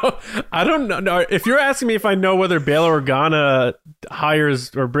don't know. No, if you're asking me if I know whether Bail Organa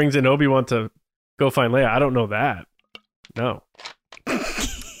hires or brings in Obi-Wan to go find Leia, I don't know that. No.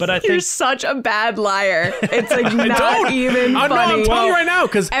 But I You're think such a bad liar. It's like not even funny. No, I'm telling you right now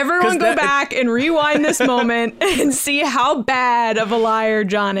because Everyone go back and rewind this moment and see how bad of a liar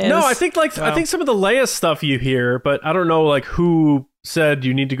John is. No, I think I think some of the Leia stuff you hear, but I don't know like who said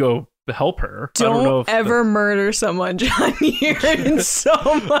you need to go help her. I don't know if ever murder someone, John. You're in so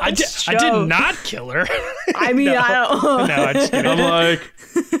much I did not kill her. I mean, No. I don't. No, I'm just kidding. I'm like,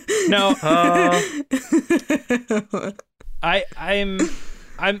 No,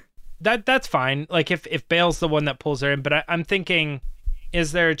 I'm that's fine. Like if Bail's the one that pulls her in, but I'm thinking,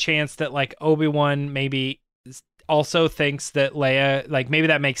 is there a chance that like Obi-Wan maybe also thinks that Leia, like maybe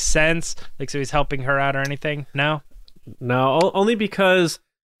that makes sense, like so he's helping her out or anything? No, only because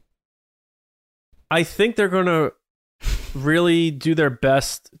I think they're going to really do their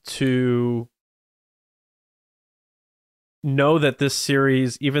best to know that this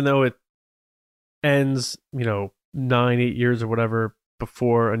series, even though it ends, 9-8 years or whatever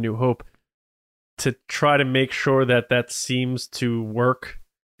before A New Hope, to try to make sure that seems to work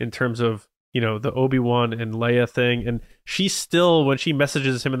in terms of, the Obi-Wan and Leia thing. And she still, when she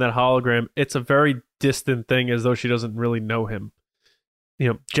messages him in that hologram, it's a very distant thing as though she doesn't really know him.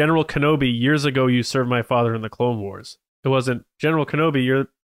 General Kenobi, years ago, you served my father in the Clone Wars. It wasn't General Kenobi, you're,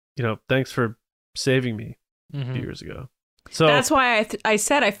 thanks for saving me a few years ago. So that's why I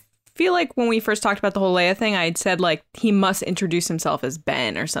said I feel like when we first talked about the whole Leia thing, I had said like he must introduce himself as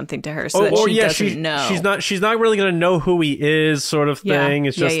Ben or something to her so that she doesn't know. She's not really going to know who he is, sort of thing.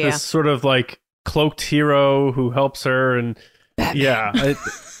 It's just this sort of like cloaked hero who helps her, and Batman.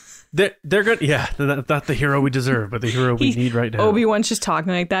 they're good. Yeah, they're not the hero we deserve, but the hero we need right now. Obi-Wan's just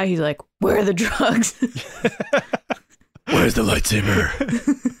talking like that. He's like, where are the drugs? Where's the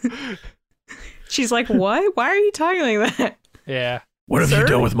lightsaber? She's like, what? Why are you talking like that? Yeah. What have you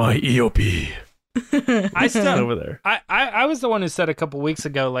done with my EOP? I still over there. I was the one who said a couple weeks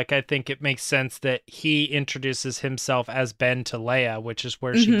ago, like, I think it makes sense that he introduces himself as Ben to Leia, which is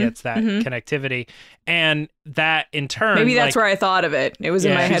where she gets that connectivity. And that in turn, maybe that's where I thought of it. It was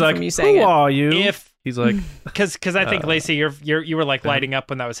in my head like, from you saying who it. are you? He's like, because I think Lacey, you were like lighting up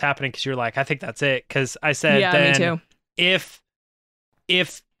when that was happening because you were like, I think that's it. Because I said, me too.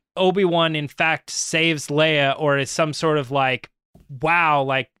 If Obi-Wan in fact saves Leia or is some sort of like, wow,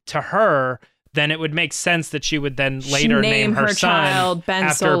 like to her, then it would make sense that she would then later name her son child Ben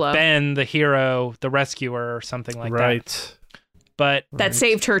after Solo. Ben, the hero, the rescuer, or something like that. right. But That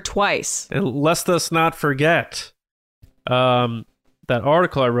saved her twice. And lest us not forget, that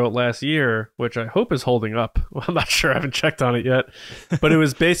article I wrote last year, which I hope is holding up. Well, I'm not sure. I haven't checked on it yet. But it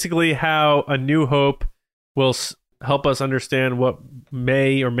was basically how A New Hope will help us understand what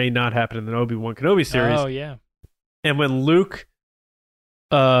may or may not happen in the Obi-Wan Kenobi series. oh yeah, And when Luke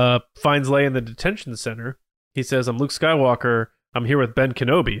finds Leia in the detention center, he says, I'm Luke Skywalker. I'm here with Ben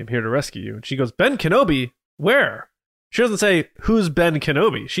Kenobi. I'm here to rescue you. And she goes, Ben Kenobi? Where? She doesn't say, who's Ben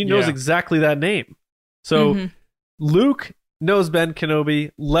Kenobi? She knows exactly that name. So Luke knows Ben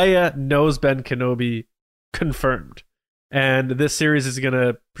Kenobi. Leia knows Ben Kenobi. Confirmed. And this series is going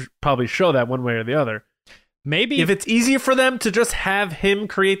to probably show that one way or the other. maybe If it's easier for them to just have him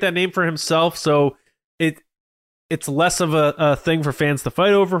create that name for himself, so it's less of a thing for fans to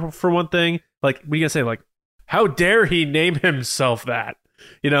fight over, for one thing. Like, we can say, like, how dare he name himself that?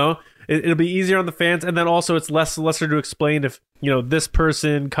 You know, it'll be easier on the fans, and then also it's lesser to explain if, you know, this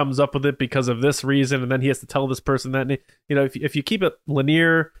person comes up with it because of this reason, and then he has to tell this person that name. You know, if you keep it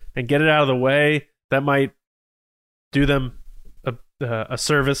linear and get it out of the way, that might do them a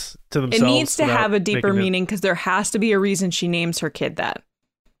service to themselves. It needs to have a deeper making it- meaning because there has to be a reason she names her kid that.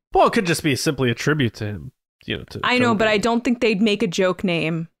 Well, it could just be simply a tribute to him. You know, I know, but I don't think they'd make a joke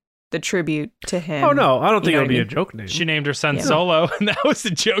name the tribute to him. Oh no, I don't think You know it'll be what I a mean? joke name. she named her son Yeah. Solo, and that was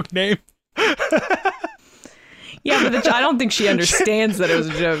a joke name. Yeah, but I don't think she understands that it was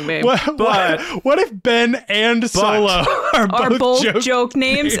a joke name. What if Ben and Solo Are both joke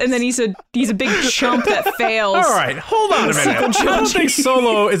names, and then he's a big chump that fails. All right, hold on a minute. I don't think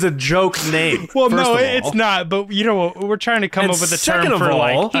Solo is a joke name. Well, first no, of all. it's not. But you know, we're trying to come And up with a second term of for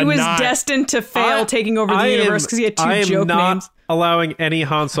all, like He a was not- destined to fail taking over the universe because he had two joke I am names. not allowing any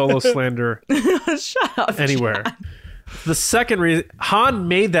Han Solo slander Shut up. anywhere. The second reason, Han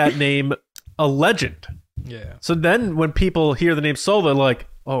made that name a legend. Yeah. So then when people hear the name Solo, they're like,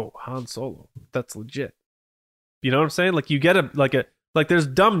 oh, Han Solo. That's legit. You know what I'm saying? Like, you get like there's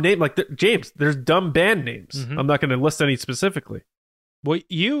dumb name, like James, there's dumb band names. Mhm. I'm not going to list any specifically. Well,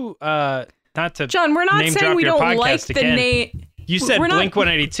 you not to John, we're not name saying drop we your don't podcast like the again. name. You said We're not- Blink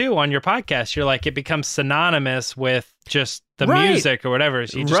 182 on your podcast. You're like, it becomes synonymous with just the Right. music or whatever.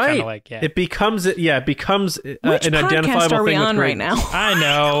 So you just kind of like, yeah. It becomes Which an podcast identifiable are we thing with on great- right now? I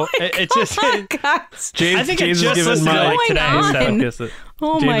know. it just. Guys. James, I think James I is just giving listened to my it today. What's going on? So.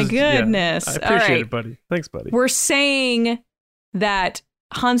 Oh James my is- yeah. goodness. I All appreciate right. it, buddy. Thanks, buddy. We're saying that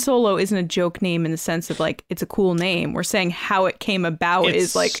Han Solo isn't a joke name in the sense of like it's a cool name. We're saying how it came about It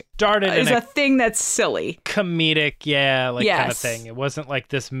is like started in is a a thing that's silly. comedic, kind of Yes. thing. It wasn't like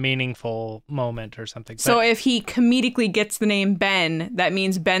this meaningful moment or something. So But if he comedically gets the name Ben, that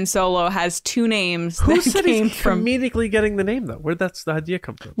means Ben Solo has two names Who that said came he's from. comedically getting the name, though? Where'd the idea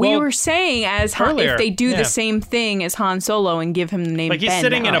come from? We Well, were saying as Han, earlier, if they do yeah. the same thing as Han Solo and give him the name like he's Ben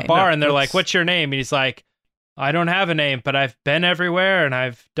sitting in that a way. bar No, and they're like, that's- "What's your name?" And he's like, "I don't have a name, but I've been everywhere and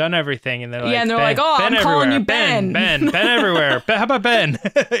I've done everything." And they're like, Yeah, and they're "Ben, like, "Oh, Ben I'm calling everywhere. you Ben." Ben everywhere. How about Ben?"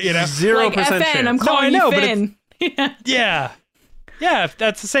 You know? 0% like FN, chance. I'm calling I know, you but Finn. Yeah. Yeah,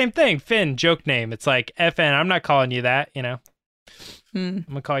 that's the same thing. Finn, joke name. It's like FN. I'm not calling you that. You know, I'm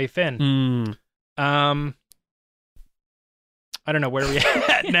gonna call you Finn. Hmm. I don't know where we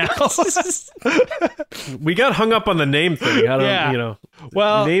at now. We got hung up on the name thing. I don't, Yeah. you know,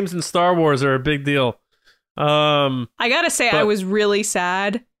 Well, names in Star Wars are a big deal. I gotta say, I But- was really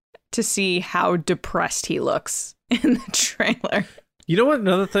sad to see how depressed he looks in the trailer. You know what?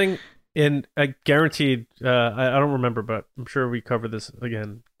 Another thing, and I guaranteed, I don't remember, but I'm sure we covered this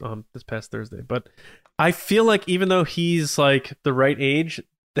again this past Thursday. But I feel like even though he's like the right age,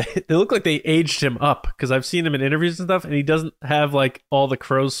 they look like they aged him up because I've seen him in interviews and stuff, and he doesn't have like all the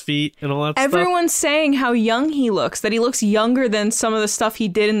crow's feet and all that stuff. Everyone's saying how young he looks, that he looks younger than some of the stuff he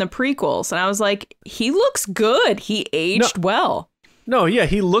did in the prequels. And I was like, he looks good. He aged well. No, yeah,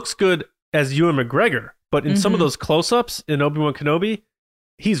 he looks good as Ewan McGregor, but in some of those close-ups in Obi-Wan Kenobi,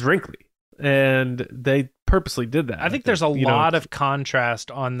 he's wrinkly, and they purposely did that. I think there's a lot of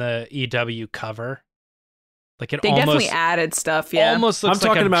contrast on the EW cover. Like They definitely added stuff. Yeah, almost looks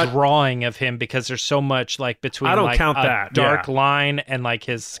like a drawing of him because there's so much like between. I don't like, count a that dark line and like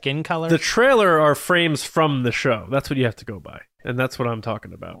his skin color. The trailer are frames from the show. That's what you have to go by, and that's what I'm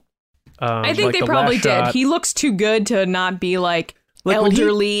talking about. I think they probably did. He looks too good to not be like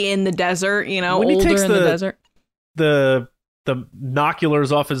elderly in the desert. You know, older in the desert. The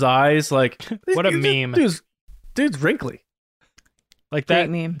binoculars off his eyes, like what a meme. Dude's wrinkly. Like Great that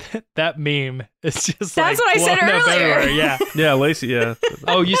meme. That meme is just That's like what I said blown up earlier. everywhere. Yeah. Yeah, Lacey, yeah.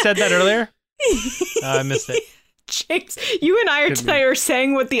 Oh, you said that earlier? I missed it. James, you and I are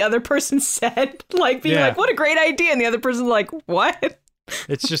saying what the other person said, like being like, what a great idea. And the other person's like, what?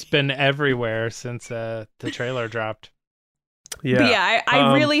 It's just been everywhere since the trailer dropped. Yeah. But yeah,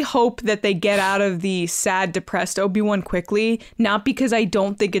 I really hope that they get out of the sad, depressed Obi-Wan quickly. Not because I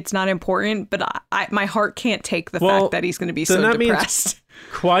don't think it's not important, but my heart can't take the fact that he's going to be so depressed.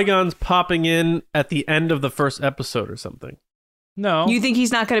 Qui-Gon's popping in at the end of the first episode or something. No. You think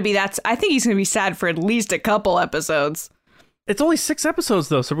he's not going to be that? I think he's going to be sad for at least a couple episodes. It's only 6 episodes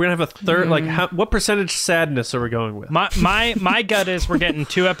though, so we're gonna have a third. Like, what percentage sadness are we going with? My gut is we're getting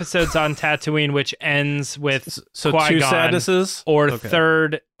 2 episodes on Tatooine, which ends with Qui-Gon, 2 sadnesses, or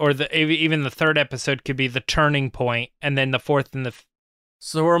third, or even the third episode could be the turning point, and then the fourth and the.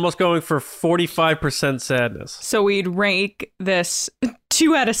 So we're almost going for 45% sadness. So we'd rank this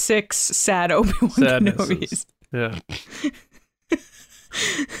 2 out of 6 sad Obi-Wan Kenobis. Yeah.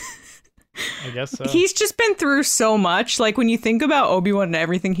 I guess so. He's just been through so much. Like, when you think about Obi-Wan and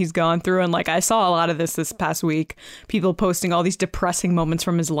everything he's gone through, and like I saw a lot of this past week, people posting all these depressing moments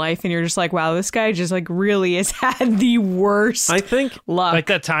from his life, and you're just like, wow, this guy just like really has had the worst. I think luck. Like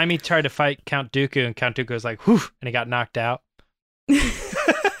that time he tried to fight Count Dooku, and Count Dooku was like, whew, and he got knocked out.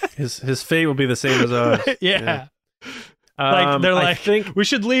 his fate will be the same as ours. Yeah. Like they're like, we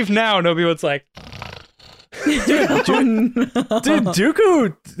should leave now, and Obi-Wan's like. Dude,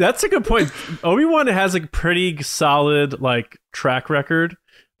 Dooku, that's a good point. Obi-Wan has a pretty solid like track record,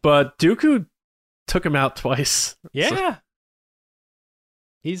 but Dooku took him out twice. Yeah.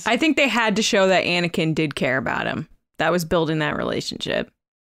 I think they had to show that Anakin did care about him. That was building that relationship.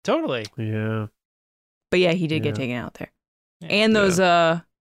 Totally. Yeah. But yeah, he did get taken out there. Yeah. And those and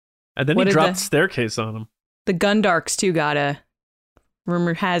then he dropped the staircase on him. The Gundarks too got a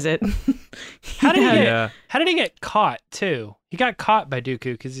rumor has it. How did he get caught too? He got caught by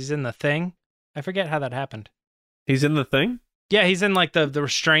Dooku because he's in the thing. I forget how that happened. He's in the thing? Yeah, he's in like the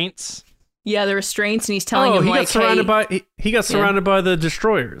restraints. Yeah, the restraints, and he's telling him he like, got surrounded he got surrounded by the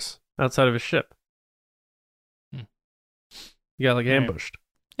destroyers outside of his ship. He got like ambushed.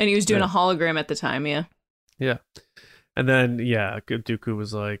 And he was doing a hologram at the time, yeah. Yeah. And then Dooku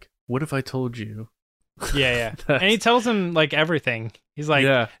was like, "What if I told you?" Yeah. And he tells him like everything. He's like,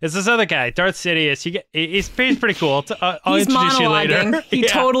 it's this other guy, Darth Sidious. He's pretty cool. I'll he's introduce you later. He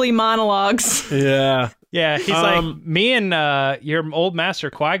totally monologues. Yeah. Yeah. He's like, me and your old master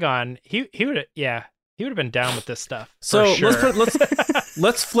Qui-Gon, he would have been down with this stuff. So sure.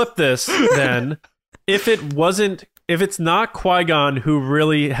 let's flip this then. If it's not Qui-Gon who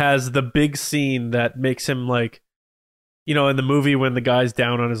really has the big scene that makes him like, you know, in the movie when the guy's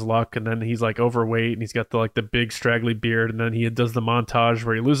down on his luck and then he's like overweight and he's got the big straggly beard and then he does the montage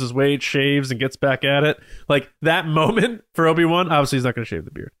where he loses weight, shaves, and gets back at it. Like that moment for Obi-Wan, obviously he's not going to shave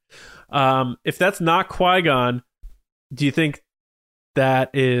the beard. If that's not Qui-Gon, do you think that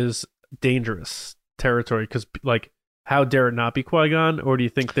is dangerous territory? Because like, how dare it not be Qui-Gon? Or do you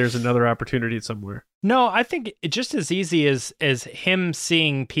think there's another opportunity somewhere? No, I think it just as easy as him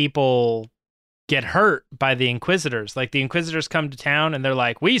seeing people get hurt by the Inquisitors. Like the Inquisitors come to town and they're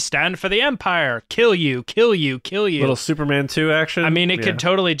like, we stand for the Empire. Kill you, kill you, kill you. Little Superman 2 action. I mean, it could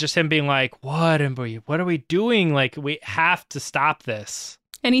totally just him being like, what are we doing? Like, we have to stop this.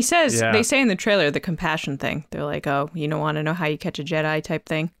 And he says, they say in the trailer, the compassion thing. They're like, oh, you don't want to know how you catch a Jedi type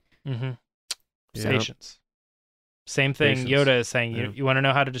thing. Mm-hmm. Yeah. Patience. Same thing Yoda is saying. You want to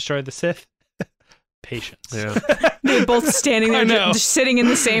know how to destroy the Sith? Patience. Yeah. They're both standing there, just sitting in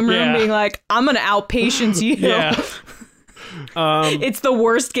the same room, being like, I'm going to outpatience you. Yeah. It's the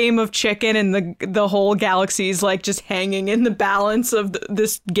worst game of chicken, and the whole galaxy is like just hanging in the balance of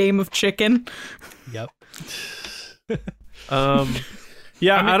this game of chicken. Yep. I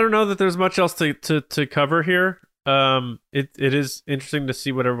don't know that there's much else to cover here. It is interesting to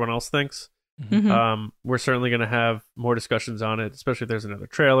see what everyone else thinks. Mm-hmm. We're certainly going to have more discussions on it, especially if there's another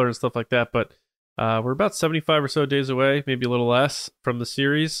trailer and stuff like that. But We're about 75 or so days away, maybe a little less, from the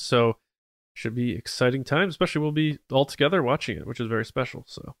series, so should be exciting times. Especially we'll be all together watching it, which is very special.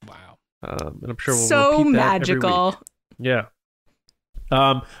 So wow, and I'm sure we'll so repeat that magical. every week. Yeah.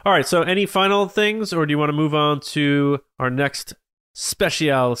 All right. So, any final things, or do you want to move on to our next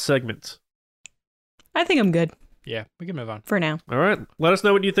special segment? I think I'm good yeah, we can move on for now. All right. Let us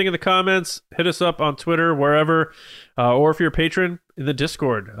know what you think in the comments. Hit us up on Twitter, wherever, or if you're a patron, in the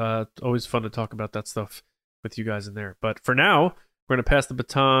Discord. Always fun to talk about that stuff with you guys in there. But for now, we're going to pass the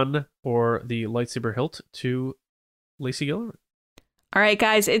baton or the lightsaber hilt to Lacey Gilliman. All right,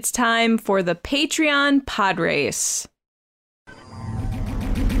 guys, it's time for the Patreon pod race.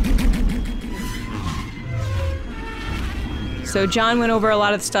 So John went over a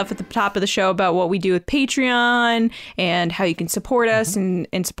lot of the stuff at the top of the show about what we do with Patreon and how you can support us and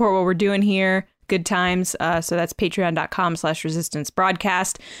support what we're doing here. Good times. So that's patreon.com/resistance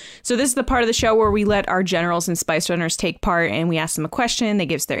broadcast. So this is the part of the show where we let our generals and spice runners take part and we ask them a question. They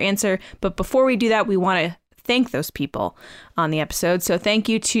give us their answer. But before we do that, we want to thank those people on the episode. So thank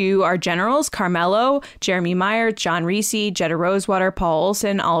you to our generals, Carmelo, Jeremy Meyer, John Reese, Jetta Rosewater, Paul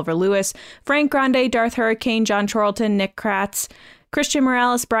Olson, Oliver Lewis, Frank Grande, Darth Hurricane, John Charlton, Nick Kratz, Christian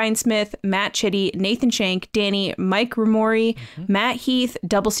Morales, Brian Smith, Matt Chitty, Nathan Shank, Danny, Mike Ramori, Matt Heath,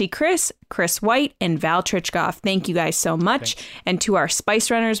 Double C Chris, Chris White, and Val Trichkoff. Thank you guys so much. Thanks. And to our spice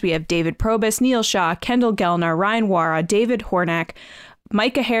runners, we have David Probus, Neil Shaw, Kendall Gellner, Ryan Wara, David Hornack,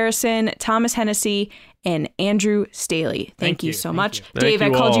 Micah Harrison, Thomas Hennessy, and Andrew Staley. Thank you so much. Dave, I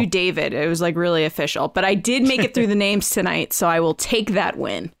called you David. It was like really official, but I did make it through the names tonight, so I will take that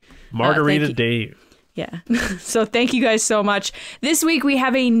win. Margarita Dave. Yeah. So thank you guys so much. This week we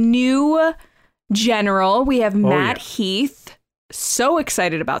have a new general. We have Matt Heath. So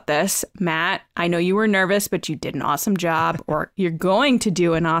excited about this. Matt, I know you were nervous, but you did an awesome job, or you're going to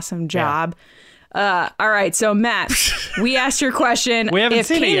do an awesome job. Yeah. All right, so Matt, we asked your question. We haven't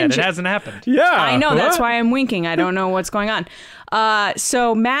seen it yet. It hasn't happened. Yeah, I know. That's why I'm winking. I don't know what's going on.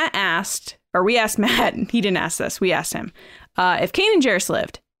 So Matt asked, or we asked Matt. He didn't ask this. We asked him if Kanan Jarrus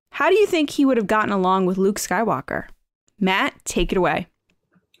lived, how do you think he would have gotten along with Luke Skywalker? Matt, take it away.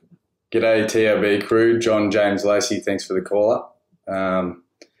 G'day, TRB crew. John James Lacey. Thanks for the call up.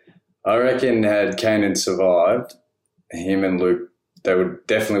 I reckon had Kanan survived, him and Luke, they would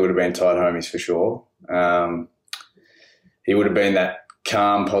have been tight homies for sure. He would have been that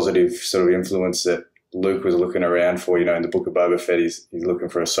calm, positive sort of influence that Luke was looking around for. You know, in the Book of Boba Fett, he's looking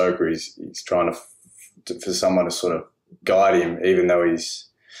for Ahsoka. He's trying for someone to sort of guide him, even though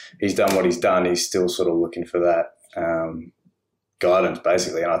he's done what he's done. He's still sort of looking for that guidance,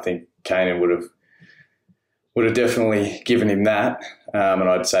 basically. And I think Kanan would have definitely given him that. And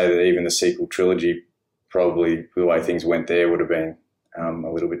I'd say that even the sequel trilogy, probably the way things went there, would have been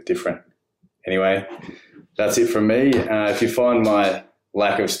a little bit different. Anyway, that's it from me. If you find my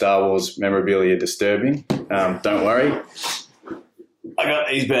lack of Star Wars memorabilia disturbing, don't worry. I got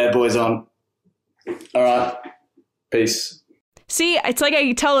these bad boys on. All right. Peace. See, it's like I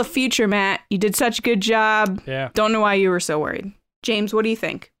could tell the future, Matt. You did such a good job. Yeah. Don't know why you were so worried. James, what do you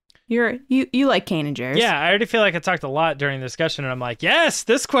think? You like Kanan Jarrus. Yeah, I already feel like I talked a lot during the discussion, and I'm like, yes,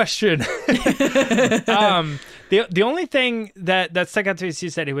 this question. The only thing that stuck out to me is you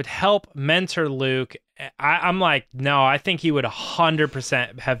said it would help mentor Luke. I'm like, no, I think he would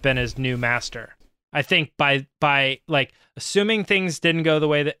 100% have been his new master. I think by like assuming things didn't go the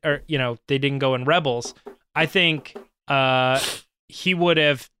way that, or they didn't go in Rebels, I think he would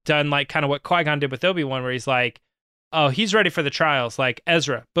have done like kind of what Qui-Gon did with Obi-Wan, where he's like, oh, he's ready for the trials. Like,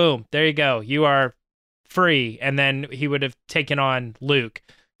 Ezra, boom, there you go. You are free. And then he would have taken on Luke.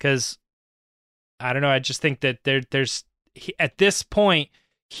 Because, I don't know, I just think that at this point,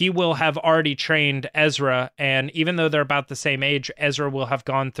 he will have already trained Ezra. And even though they're about the same age, Ezra will have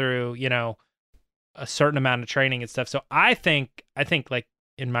gone through, a certain amount of training and stuff. So I think like,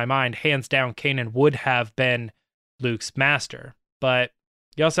 in my mind, hands down, Kanan would have been Luke's master. But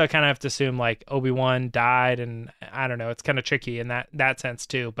you also kind of have to assume like Obi-Wan died, and I don't know, it's kind of tricky in that sense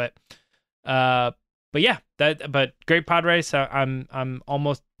too. But yeah, but great pod race. I'm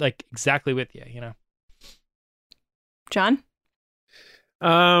almost like exactly with you, John?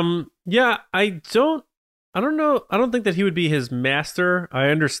 Yeah, I don't know. I don't think that he would be his master. I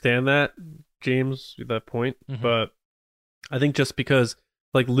understand that, James, at that point, but I think just because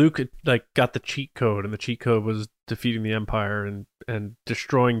like Luke like got the cheat code, and the cheat code was defeating the Empire and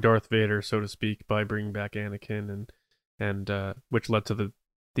destroying Darth Vader, so to speak, by bringing back Anakin, and which led to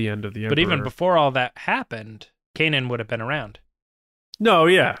the end of the Emperor. But even before all that happened, Kanan would have been around. No,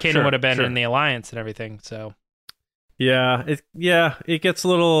 yeah, Kanan would have been in the Alliance and everything. So it gets a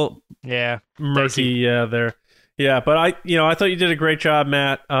little Yeah. murky. Dicey. Yeah, there. Yeah, but I thought you did a great job,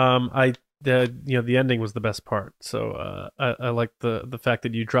 Matt. The ending was the best part. So I like the fact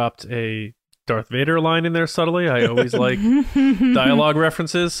that you dropped a Darth Vader line in there subtly. I always like dialogue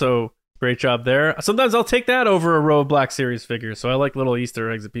references, so great job there. Sometimes I'll take that over a row of Black Series figures. So I like little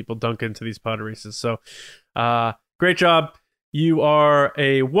Easter eggs that people dunk into these pod races. So great job. You are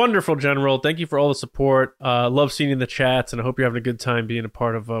a wonderful general. Thank you for all the support. Love seeing you in the chats, and I hope you're having a good time being a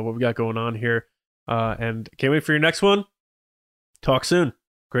part of what we got going on here. And can't wait for your next one. Talk soon.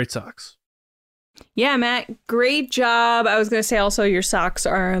 Great socks. Yeah, Matt, great job. I was going to say also your socks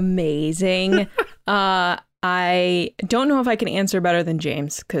are amazing. I don't know if I can answer better than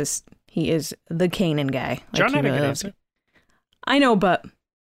James because he is the Kanan guy. John had a good loves answer. I know, but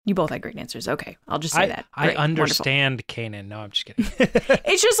you both had great answers. Okay, I'll just say that. I Great, understand Kanan. No, I'm just kidding.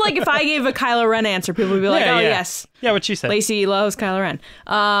 It's just like if I gave a Kylo Ren answer, people would be like, yes. Yeah, what you said. Lacey loves Kylo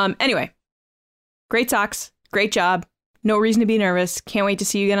Ren. Anyway, great socks. Great job. No reason to be nervous. Can't wait to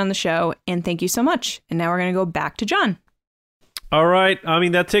see you again on the show. And thank you so much. And now we're going to go back to John. All right. I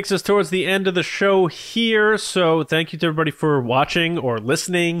mean, that takes us towards the end of the show here. So thank you to everybody for watching or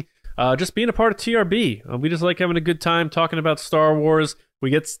listening, just being a part of TRB. We just like having a good time talking about Star Wars. We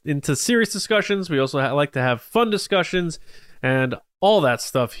get into serious discussions. We also like to have fun discussions and all that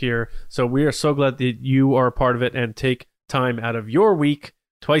stuff here. So we are so glad that you are a part of it and take time out of your week,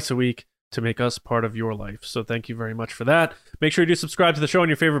 twice a week, to make us part of your life. So thank you very much for that. Make sure you do subscribe to the show on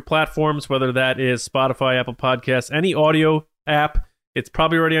your favorite platforms, whether that is Spotify, Apple Podcasts, any audio app. It's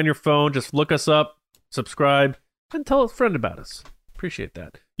probably already on your phone. Just look us up, subscribe, and tell a friend about us. Appreciate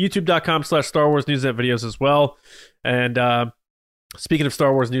that. YouTube.com/Star Wars Newsnet videos as well. And speaking of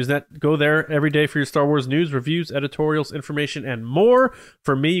Star Wars Newsnet, go there every day for your Star Wars news, reviews, editorials, information, and more.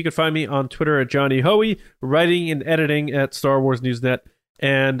 For me, you can find me on Twitter at Johnny Hoey, writing and editing at Star Wars Newsnet.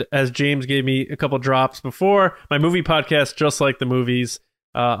 And as James gave me a couple drops before, my movie podcast, Just Like the Movies,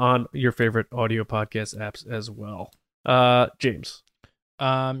 on your favorite audio podcast apps as well. James. You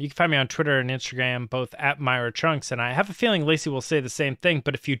can find me on Twitter and Instagram, both at Myra Trunks. And I have a feeling Lacey will say the same thing.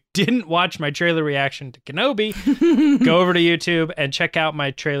 But if you didn't watch my trailer reaction to Kenobi, go over to YouTube and check out my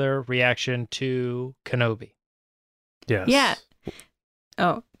trailer reaction to Kenobi. Yes. Yeah.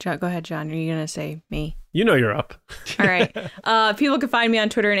 Oh, John, go ahead, John. Are you going to say me? You know you're up. All right. People can find me on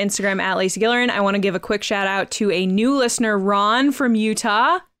Twitter and Instagram at Lacey Gillerin. I want to give a quick shout out to a new listener, Ron from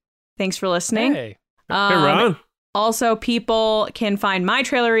Utah. Thanks for listening. Hey. Hey, Ron. Also, people can find my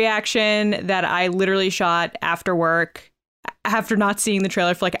trailer reaction that I literally shot after work. After not seeing the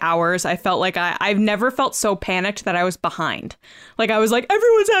trailer for like hours, I felt like I've never felt so panicked that I was behind. Like I was like,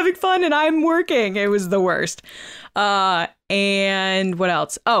 everyone's having fun and I'm working. It was the worst. And what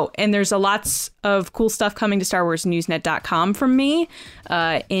else? Oh, and there's lots of cool stuff coming to StarWarsNewsNet.com from me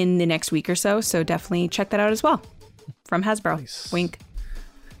in the next week or so. So definitely check that out as well. From Hasbro. Nice. Wink.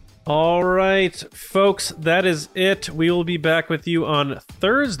 All right, folks, that is it. We will be back with you on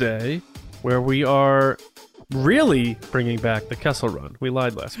Thursday, where we are really bringing back the Kessel Run. We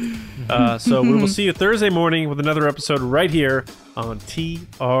lied last week. So we will see you Thursday morning with another episode right here on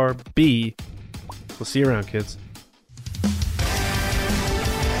TRB. We'll see you around, kids.